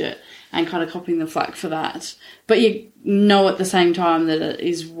change it and kind of copying the flack for that. But you know at the same time that it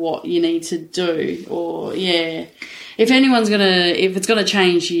is what you need to do. Or, if it's going to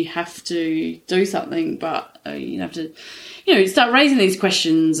change, you have to do something. But you have to, start raising these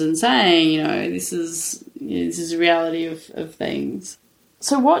questions and saying, this is a reality of things.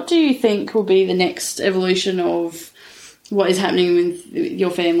 So what do you think will be the next evolution of what is happening with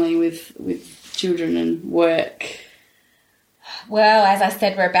your family, with children and work? Well, as I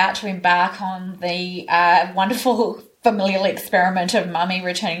said, we're about to embark on the wonderful familial experiment of mummy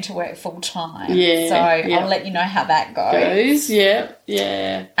returning to work full time. I'll let you know how that goes.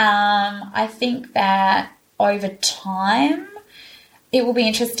 I think that over time it will be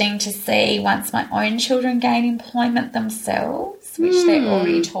interesting to see once my own children gain employment themselves, which they're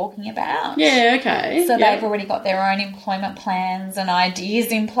already talking about. Yeah, okay. So they've already got their own employment plans and ideas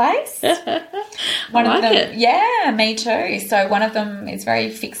in place. One of them, me too. So one of them is very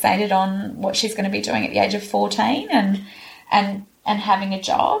fixated on what she's going to be doing at the age of 14 and having a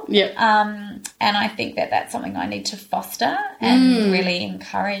job. And I think that that's something I need to foster and really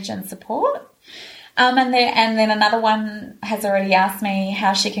encourage and support. And then another one has already asked me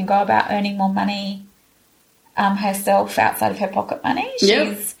how she can go about earning more money herself outside of her pocket money.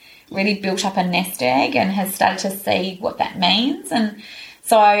 She's really built up a nest egg and has started to see what that means. And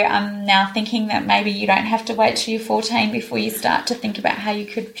so I'm now thinking that maybe you don't have to wait till you're 14 before you start to think about how you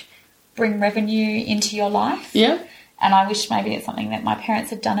could bring revenue into your life. And I wish maybe it's something that my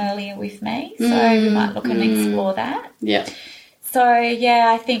parents had done earlier with me. So we might look and explore that. So,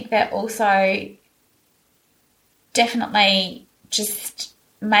 I think that also definitely just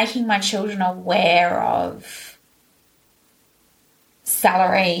making my children aware of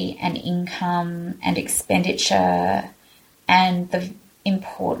salary and income and expenditure and the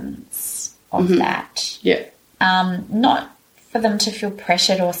importance of that. Not for them to feel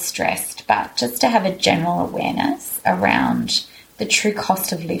pressured or stressed, but just to have a general awareness around the true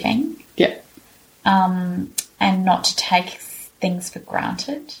cost of living. And not to take things for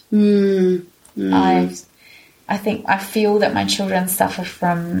granted. I feel that my children suffer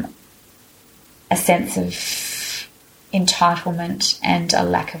from a sense of entitlement and a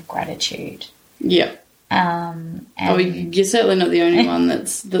lack of gratitude. And you're certainly not the only one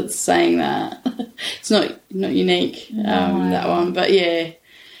that's saying that. It's not unique, that one. But yeah,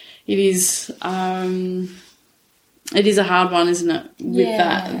 it is. It is a hard one, isn't it? With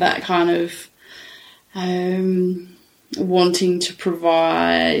that kind of wanting to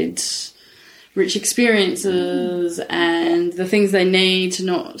provide rich experiences and the things they need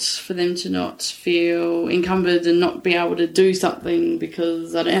for them to not feel encumbered and not be able to do something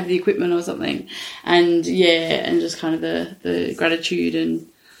because I don't have the equipment or something. And just kind of the gratitude and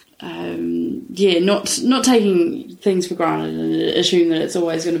not taking things for granted and assume that it's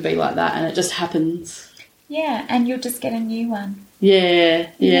always going to be like that and it just happens. Yeah, and you'll just get a new one.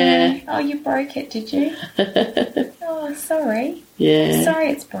 Yeah. Oh, you broke it, did you? Oh, sorry. Yeah. Sorry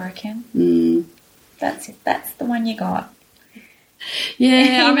it's broken. That's it. That's the one you got.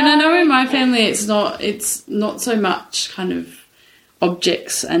 Yeah, I mean, I know in my family it's not so much kind of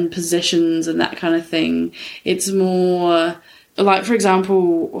objects and possessions and that kind of thing. It's more like, for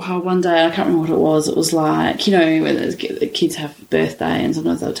example, one day, I can't remember what it was like, when the kids have a birthday and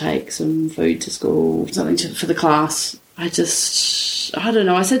sometimes they'll take some food to school, something for the class. I don't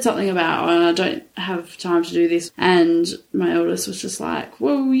know, I said something about, I don't have time to do this, and my eldest was just like,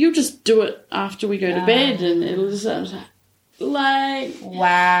 well, you'll just do it after we go to bed, and it'll just, like,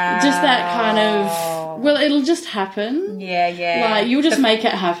 wow, just that kind of, well, it'll just happen. Yeah. Like, you'll just make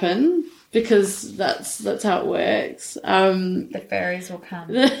it happen. Because that's how it works. The fairies will come.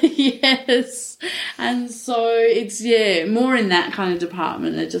 Yes. And so it's, more in that kind of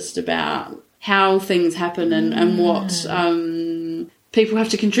department. It's just about how things happen and what people have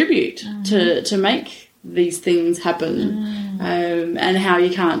to contribute to make these things happen. And how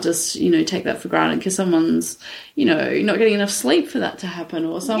you can't just, take that for granted because someone's, not getting enough sleep for that to happen,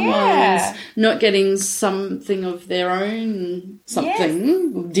 or someone's not getting something of their own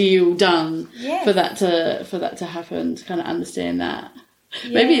deal done for that to happen, to kind of understand that.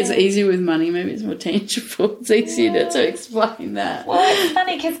 Yeah. Maybe it's easier with money, maybe it's more tangible, it's easier to explain that. Well, it's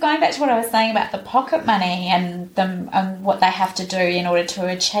funny because going back to what I was saying about the pocket money and what they have to do in order to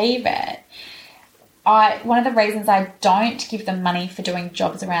achieve it, one of the reasons I don't give them money for doing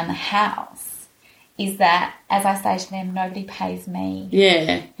jobs around the house is that, as I say to them, nobody pays me.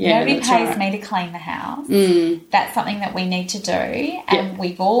 Yeah, nobody pays me to clean the house. That's something that we need to do, and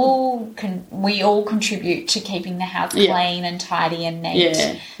we all contribute to keeping the house clean and tidy and neat.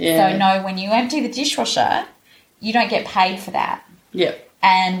 So no, when you empty the dishwasher, you don't get paid for that. Yep.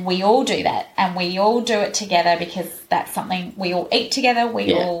 And we all do that, and we all do it together because that's something we all eat together.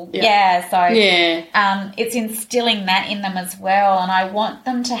 It's instilling that in them as well. And I want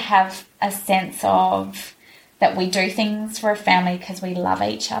them to have a sense of that we do things for a family because we love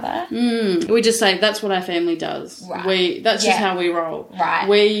each other. We just say that's what our family does. Right. That's just how we roll. Right.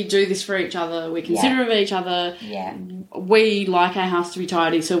 We do this for each other. We consider of each other. Yeah. We like our house to be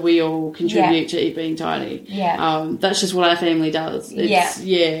tidy, so we all contribute to it being tidy. Yeah. That's just what our family does. I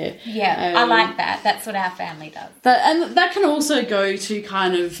like that. That's what our family does. And that can also go to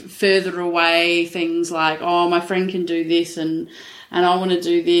kind of further away things like, oh, my friend can do this and I want to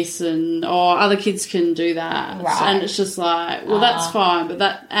do this, and other kids can do that. Right. And it's just like, well, that's fine,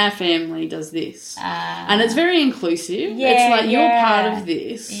 but our family does this. And it's very inclusive. It's like, you're part of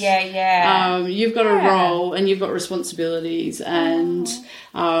this. You've got a role and you've got responsibilities, and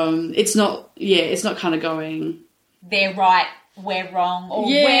it's not kind of going, they're right, we're wrong, or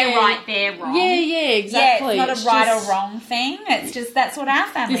we're right, they're wrong. Yeah, exactly. Yeah, it's not a right or wrong thing. It's just that's what our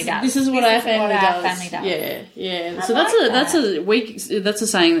family does. This is what our family does. Yeah. So that's a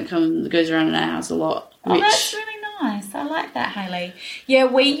saying that goes around in our house a lot. That's really nice. I like that, Hayley. Yeah,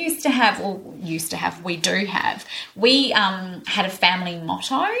 we do have. We had a family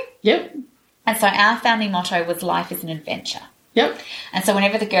motto. Yep. And so our family motto was life is an adventure. Yep. And so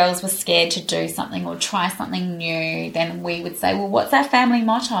whenever the girls were scared to do something or try something new, then we would say, well, what's our family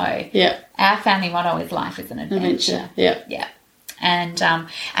motto? Yep. Our family motto is life is an adventure. Yep. Yeah. And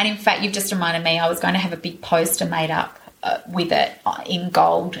in fact, you've just reminded me I was going to have a big poster made up with it in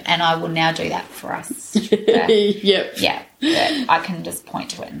gold, and I will now do that for us. Yep. Yeah. I can just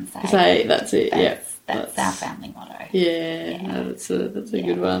point to it and say that's it. That's our family motto. Yeah. No, that's a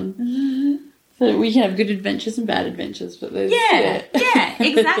good one. Mm-hmm. So we can have good adventures and bad adventures, but there's... Yeah,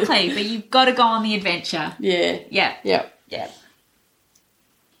 exactly. But you've got to go on the adventure. Yeah. Yeah.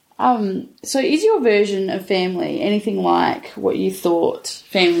 So is your version of family anything like what you thought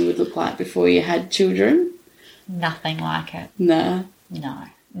family would look like before you had children? Nothing like it. No,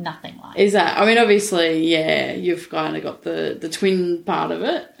 nothing like it. Is that... I mean, obviously, you've kind of got the twin part of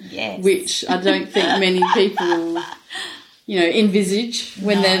it. Yes. Which I don't think many people... envisage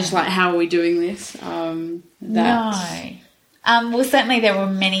when they're just like, how are we doing this? No. Well, certainly there were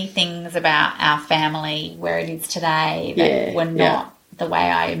many things about our family where it is today that were not the way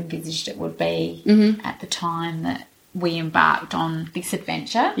I envisaged it would be at the time that we embarked on this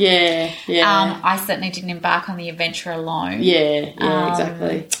adventure. Yeah. I certainly didn't embark on the adventure alone. Yeah,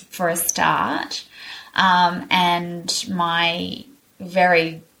 exactly. For a start. And my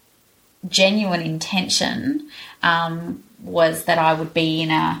very genuine intention was that I would be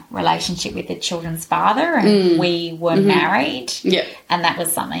in a relationship with the children's father, and we were married. Yeah. And that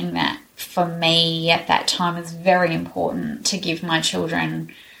was something that for me at that time was very important, to give my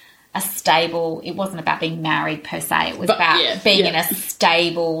children a stable, it wasn't about being married per se, it was about being in a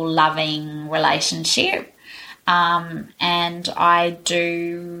stable, loving relationship. And I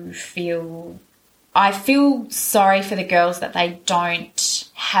feel sorry for the girls that they don't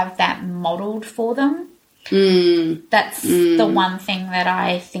have that modelled for them. That's the one thing that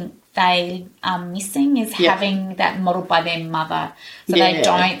I think they are missing, is having that modelled by their mother. So they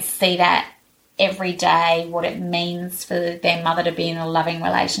don't see that every day, what it means for their mother to be in a loving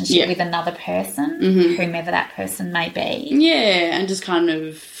relationship with another person, whomever that person may be. Yeah, and just kind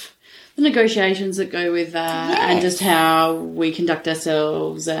of the negotiations that go with that, and just how we conduct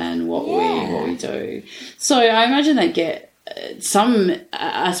ourselves and what we do. So I imagine they get some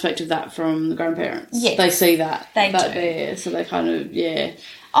aspect of that from the grandparents. Yes, they see that do. There, so they kind of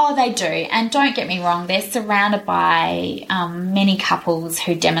Oh, they do. And don't get me wrong, they're surrounded by many couples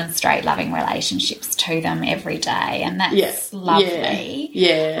who demonstrate loving relationships to them every day, and that's lovely.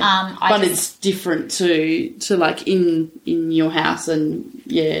 Yeah. But it's different to like in your house, and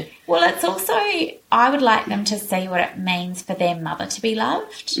Well, it's also, I would like them to see what it means for their mother to be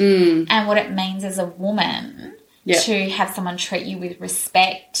loved, and what it means as a woman to have someone treat you with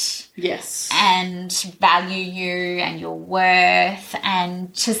respect. Yes. And value you and your worth,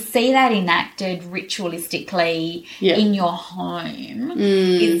 and to see that enacted ritualistically in your home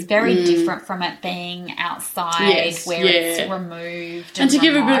is very different from it being outside where it's removed. And to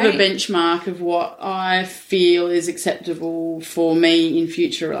give a bit of a benchmark of what I feel is acceptable for me in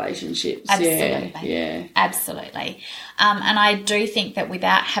future relationships. Absolutely. Yeah. Absolutely. And I do think that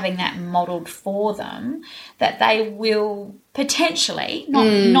without having that modelled for them, that they will potentially,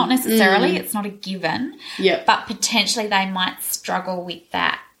 not necessarily, it's not a given, but potentially they might struggle with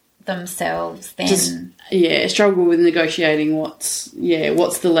that themselves then. Struggle with negotiating what's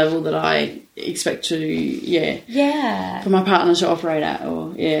the level that I expect to, for my partner to operate at,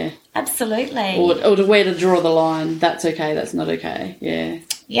 or, Absolutely. Or to where to draw the line, that's okay, that's not okay,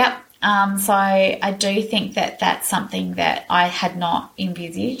 Yep. So I do think that that's something that I had not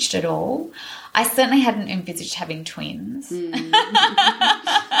envisaged at all. I certainly hadn't envisaged having twins. What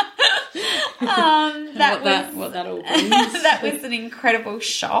that all brings. That was an incredible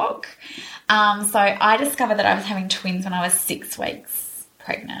shock. So I discovered that I was having twins when I was 6 weeks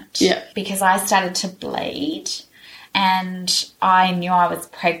pregnant. Yeah. Because I started to bleed, and I knew I was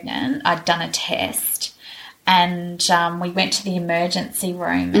pregnant. I'd done a test, and we went to the emergency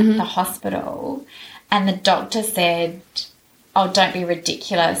room at the hospital, and the doctor said, "Oh, don't be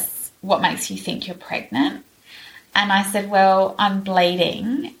ridiculous. What makes you think you're pregnant?" And I said, "Well, I'm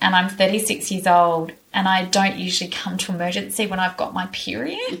bleeding and I'm 36 years old and I don't usually come to emergency when I've got my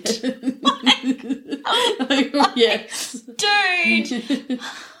period." Yes. Dude,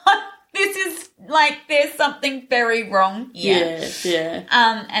 this is like, there's something very wrong here. Yeah.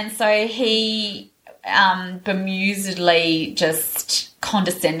 And so he bemusedly, just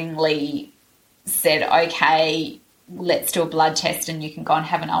condescendingly said, "Okay, let's do a blood test and you can go and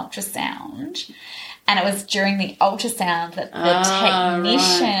have an ultrasound." And it was during the ultrasound that the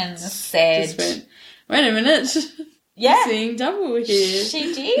technician said, "Wait a minute, yeah, seeing double here."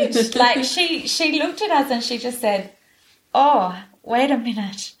 She did. Like, she looked at us and she just said, "Oh, wait a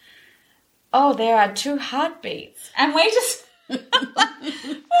minute. Oh, there are 2 heartbeats." And we just we're like,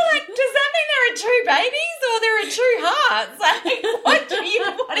 "Does that mean there are 2 babies or there are 2 hearts? Like, what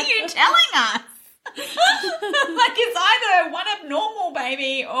are you telling us?" Like, it's either one abnormal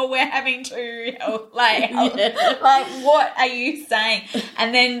baby or we're having 2, like, like, what are you saying?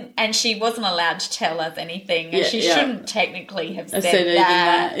 And she wasn't allowed to tell us anything, and she shouldn't technically have said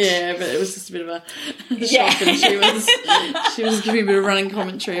that. Yeah, but it was just a bit of a shock, and she was giving a bit of running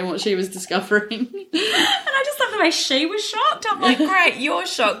commentary on what she was discovering. And I just love the way she was shocked. I'm like, great, you're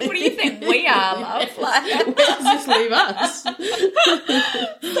shocked. What do you think we are, love? Like, where does this leave us?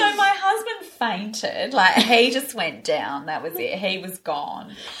 So my husband fainted. Like, he just went down. That was it. He was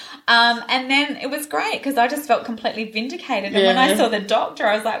gone. And then it was great because I just felt completely vindicated. And when I saw the doctor,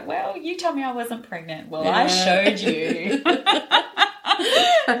 I was like, well, you told me I wasn't pregnant. Well, I showed you.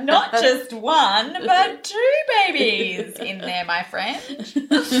 Not just one, but 2 babies in there, my friend.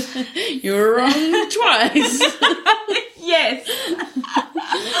 You were wrong twice. Yes.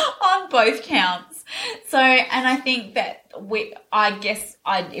 On both counts. So, and I think that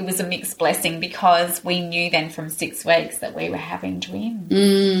it was a mixed blessing because we knew then from 6 weeks that we were having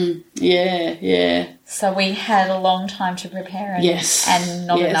twins. Yeah. So we had a long time to prepare and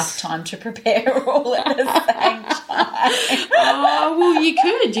not enough time to prepare all at the same time. Oh, well, you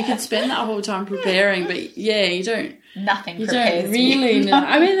could spend that whole time preparing, but you don't. Nothing you prepares don't really you. know.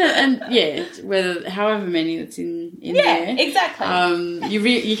 I mean, however many that's in there. Exactly.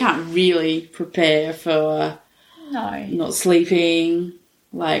 You can't really prepare for not sleeping,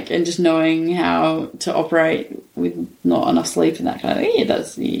 and just knowing how to operate with not enough sleep and that kind of thing.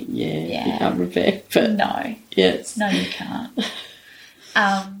 You can't prepare. But no. Yes. No, you can't.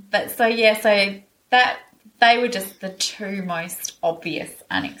 So that they were just the 2 most obvious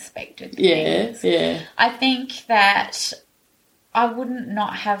unexpected things. Yeah. I think that I wouldn't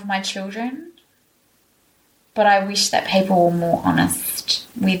not have my children, but I wish that people were more honest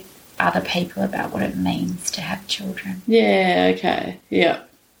with other people about what it means to have children. Yeah, okay. Yeah.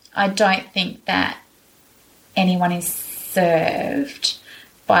 I don't think that anyone is served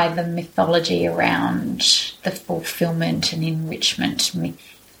by the mythology around the fulfillment and enrichment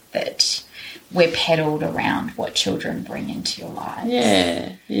myth that we're peddled around what children bring into your lives.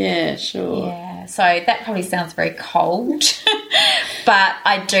 Yeah, sure. Yeah, so that probably sounds very cold, but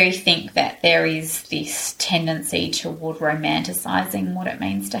I do think that there is this tendency toward romanticising what it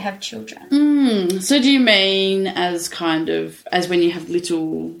means to have children. So do you mean as when you have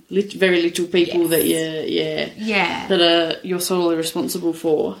very little people that that are you're solely responsible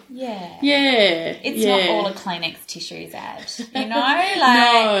for? Yeah. Yeah. It's not all a Kleenex tissues ad, you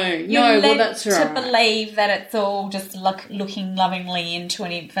know? No, well, that's right. To believe that it's all just looking lovingly into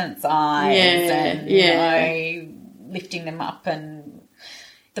an infant's eyes and, lifting them up and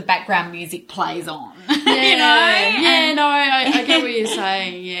the background music plays on, you know? I get what you're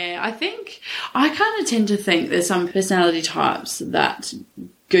saying, I think, I kind of tend to think there's some personality types that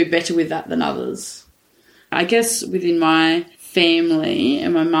go better with that than others. I guess within my family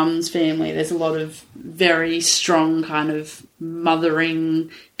and my mum's family, there's a lot of very strong kind of mothering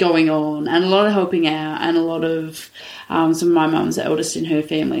going on and a lot of helping out and a lot of some of my mum's the eldest in her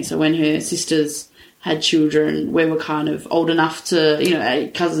family, so when her sisters had children, we were kind of old enough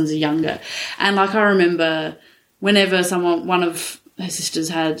to, cousins are younger, and I remember whenever one of her sisters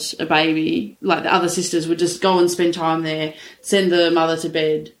had a baby, the other sisters would just go and spend time there, send the mother to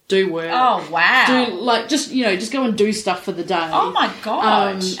bed, do work. Oh, wow. Just go and do stuff for the day. Oh, my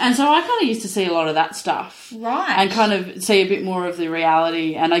God. And so I kind of used to see a lot of that stuff. Right. And kind of see a bit more of the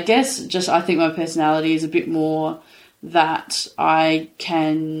reality. And I guess I think my personality is a bit more that I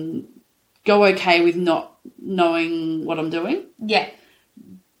can go okay with not knowing what I'm doing. Yeah.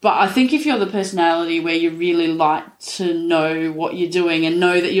 But I think if you're the personality where you really like to know what you're doing and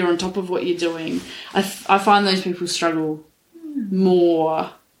know that you're on top of what you're doing, I find those people struggle more.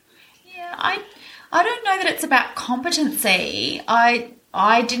 Yeah, I don't know that it's about competency. I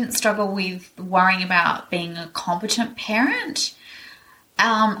didn't struggle with worrying about being a competent parent.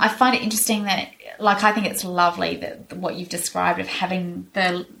 I find it interesting that, I think it's lovely that what you've described of having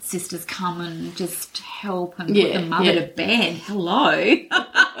the sisters come and just help and put the mother to bed. Hello.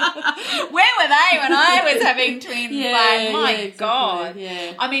 Where were they when I was having twins? My God.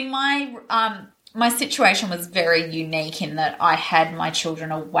 Yeah. I mean, my situation was very unique in that I had my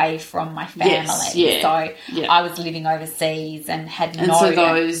children away from my family. Yes, So I was living overseas and had so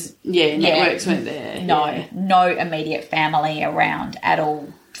those networks weren't there. No immediate family around at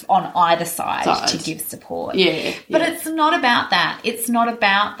all on either side to give support. But it's not about that. It's not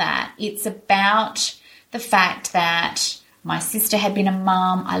about that. It's about the fact that my sister had been a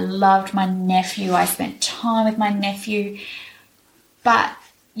mum. I loved my nephew. I spent time with my nephew. But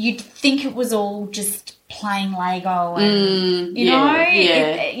you'd think it was all just playing Lego and,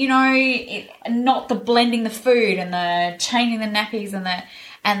 not the blending the food and the changing the nappies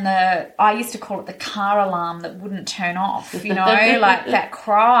and I used to call it the car alarm that wouldn't turn off, that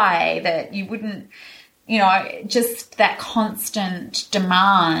cry that you wouldn't, just that constant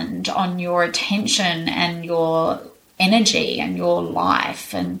demand on your attention and your energy and your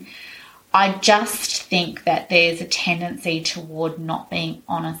life. And I just think that there's a tendency toward not being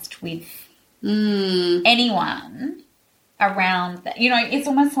honest with anyone around that. It's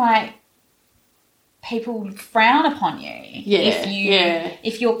almost like people frown upon you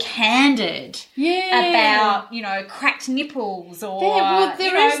if you're candid about, you know, cracked nipples or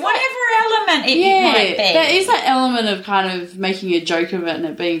there is whatever element it might be. There is that element of kind of making a joke of it and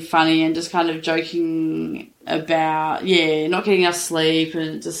it being funny and just kind of joking about, not getting enough sleep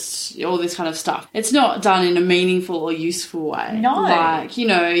and just all this kind of stuff. It's not done in a meaningful or useful way. No. Like, you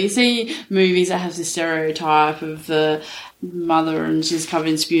know, you see movies that have this stereotype of the mother and she's covered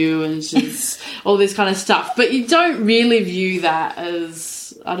in spew and she's all this kind of stuff. But you don't really view that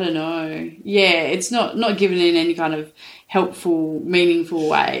as, I don't know. Yeah, it's not given in any kind of helpful, meaningful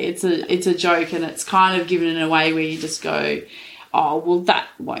way. It's a joke and it's kind of given in a way where you just go, oh, well, that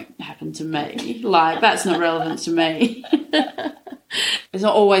won't happen to me. Like, that's not relevant to me. It's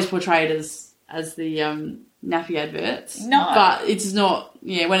not always portrayed as the nappy adverts. No. But it's not,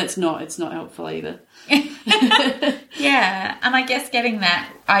 when it's not helpful either. Yeah, and I guess getting that,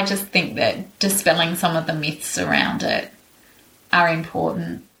 I just think that dispelling some of the myths around it are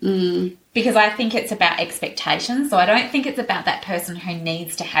important. Because I think it's about expectations. So I don't think it's about that person who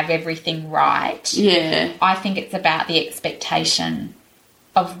needs to have everything right. Yeah. I think it's about the expectation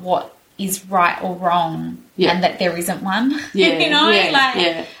of what is right or wrong and that there isn't one. Yeah. You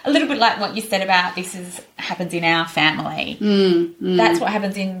know, a little bit like what you said about happens in our family. That's what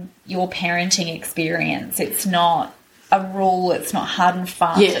happens in your parenting experience. It's not a rule. It's not hard and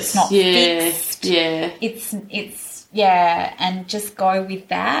fast. It's not fixed. Yeah. It's and just go with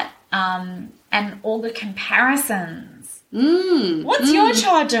that. And all the comparisons. What's your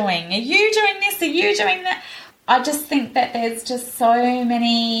child doing? Are you doing this? Are you doing that? I just think that there's just so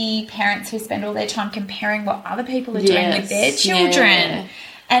many parents who spend all their time comparing what other people are doing with their children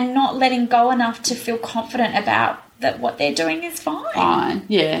and not letting go enough to feel confident about that what they're doing is fine.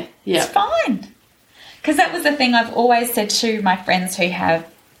 It's fine. Because that was the thing I've always said to my friends who have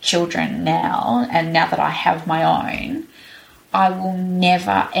children now, and now that I have my own, I will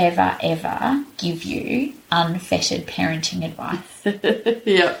never, ever, ever give you unfettered parenting advice.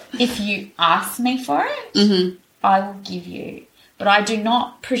 If you ask me for it, I will give you. But I do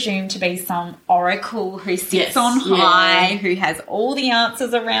not presume to be some oracle who sits on high, who has all the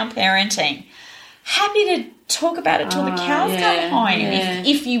answers around parenting. Happy to talk about it till the cows come home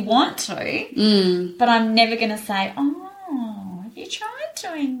if you want to. But I'm never going to say, have you tried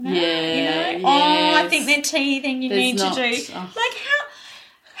doing that? I think they're teething, you need to do. Like,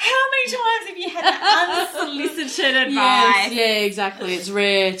 how many times have you had that unsolicited advice? Exactly. It's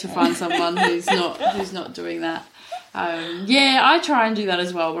rare to find someone who's not doing that. I try and do that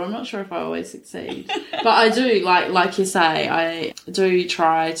as well, but I'm not sure if I always succeed. But I do, like you say, I do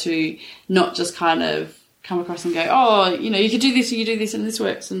try to not just kind of come across and go, you could do this, you could do this, and this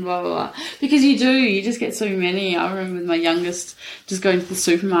works, and blah, blah, blah. Because you just get so many. I remember with my youngest just going to the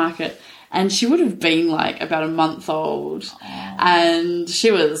supermarket, and she would have been like about a month old, and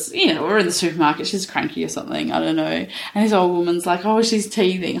she was, we're in the supermarket, she's cranky or something, I don't know, and this old woman's like, she's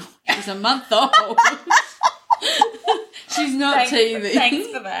teething. She's a month old. She's not teething. Thanks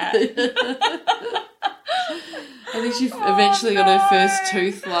for that. I think she eventually got her first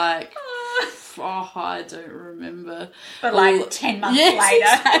tooth, like, I don't remember. But like 10 months later.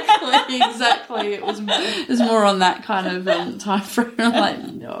 Exactly. It was more on that kind of time frame. I'm like,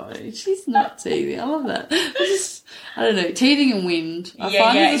 no, she's not teething. I love that. I don't know, teething and wind. I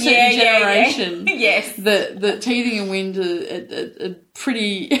find there's a certain generation that teething and wind are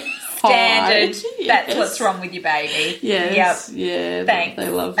pretty standard. High. That's what's wrong with your baby. Yes. Yep. Yeah. Thanks. They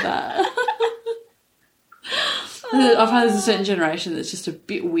love that. I find there's a certain generation that's just a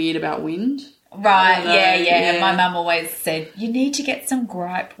bit weird about wind. Right, yeah. My mum always said, you need to get some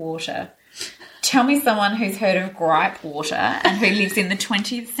gripe water. Tell me someone who's heard of gripe water and who lives in the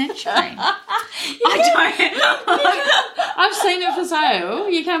 20th century. I don't. I've seen it for sale.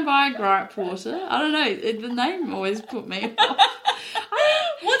 You can buy gripe water. I don't know. The name always put me off.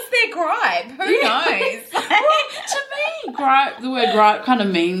 What's their gripe? Who knows? Well, to me, gripe, the word gripe kind of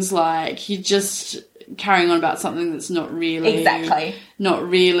means like you just carrying on about something that's not really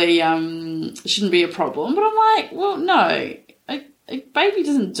shouldn't be a problem. But I'm like, well, no, a baby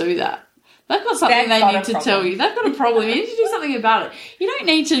doesn't do that. They've got something they need to tell you. They've got a problem. You need to do something about it. You don't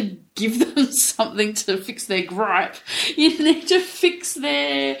need to give them something to fix their gripe. You need to fix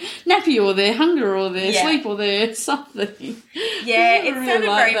their nappy or their hunger or their sleep or their something. Yeah, it sounded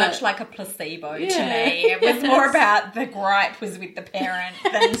very much like a placebo to me. It was more about the gripe was with the parent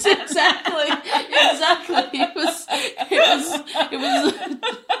than exactly. It was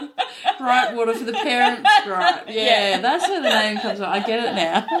gripe water for the parents' gripe. Yeah, that's where the name comes from. I get it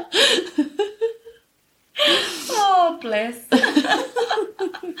now. Oh, bless.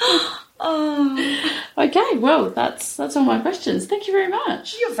 Oh, Okay, well, that's all my questions. Thank you very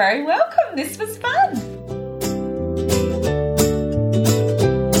much. you're very welcome. This was fun.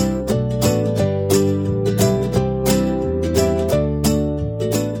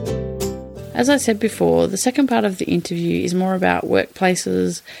 As I said before, the second part of the interview is more about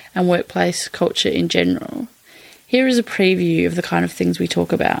workplaces and workplace culture in general. Here is a preview of the kind of things we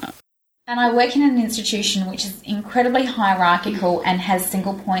talk about. And I work in an institution which is incredibly hierarchical and has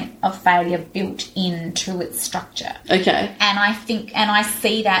single point of failure built into its structure. Okay. And I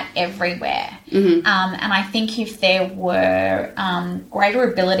see that everywhere. And I think if there were greater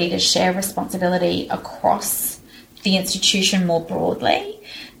ability to share responsibility across the institution more broadly,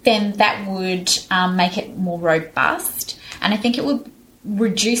 then that would make it more robust. And I think it would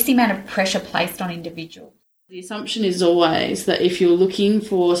reduce the amount of pressure placed on individuals. The assumption is always that if you're looking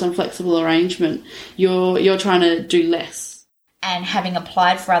for some flexible arrangement, you're trying to do less. And having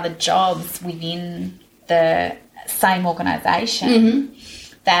applied for other jobs within the same organisation,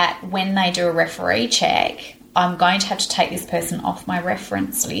 that when they do a referee check, I'm going to have to take this person off my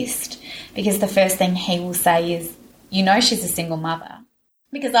reference list because the first thing he will say is, you know, she's a single mother.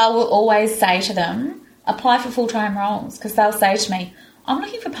 Because I will always say to them, apply for full-time roles, because they'll say to me, I'm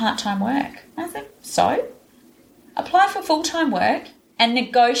looking for part-time work. I said, so? Apply for full-time work and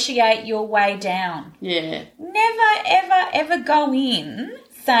negotiate your way down. Yeah. Never, ever, ever go in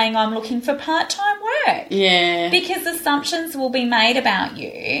saying I'm looking for part-time work. Yeah. Because assumptions will be made about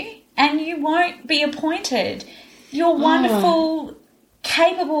you and you won't be appointed. You're wonderful,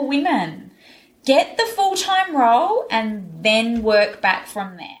 capable women. Get the full-time role and then work back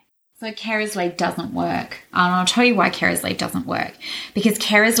from there. So carer's leave doesn't work. And I'll tell you why carer's leave doesn't work. Because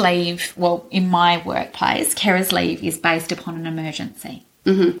carer's leave, well, in my workplace, carer's leave is based upon an emergency.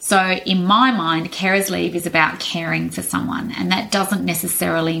 So in my mind, carer's leave is about caring for someone, and that doesn't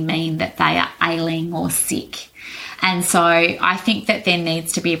necessarily mean that they are ailing or sick. And so I think that there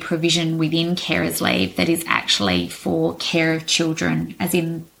needs to be a provision within carer's leave that is actually for care of children, as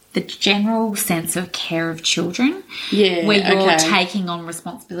in the general sense of care of children, where you're taking on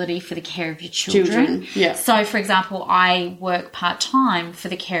responsibility for the care of your children. Yeah. So, for example, I work part-time for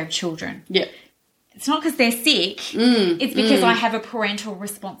the care of children. Yeah. It's not because they're sick. It's because I have a parental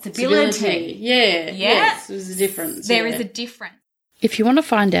responsibility. Yeah. Yeah. Yes, there's a difference. There is a difference. If you want to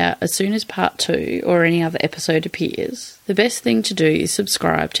find out as soon as part 2 or any other episode appears, the best thing to do is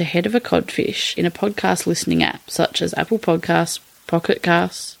subscribe to Head of a Codfish in a podcast listening app such as Apple Podcasts, Pocket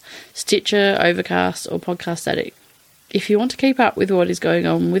Casts, Stitcher, Overcast or Podcast Addict. If you want to keep up with what is going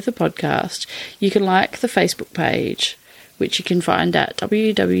on with the podcast, you can like the Facebook page, which you can find at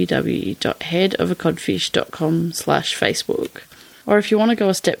www.headofacodfish.com/Facebook. Or if you want to go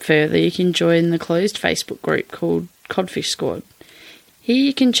a step further, you can join the closed Facebook group called Codfish Squad. Here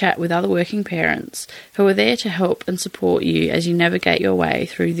you can chat with other working parents who are there to help and support you as you navigate your way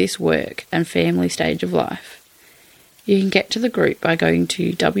through this work and family stage of life. You can get to the group by going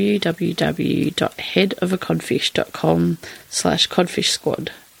to www.headofacodfish.com/Codfish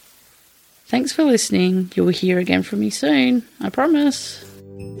Squad. Thanks for listening. You'll hear again from me soon. I promise.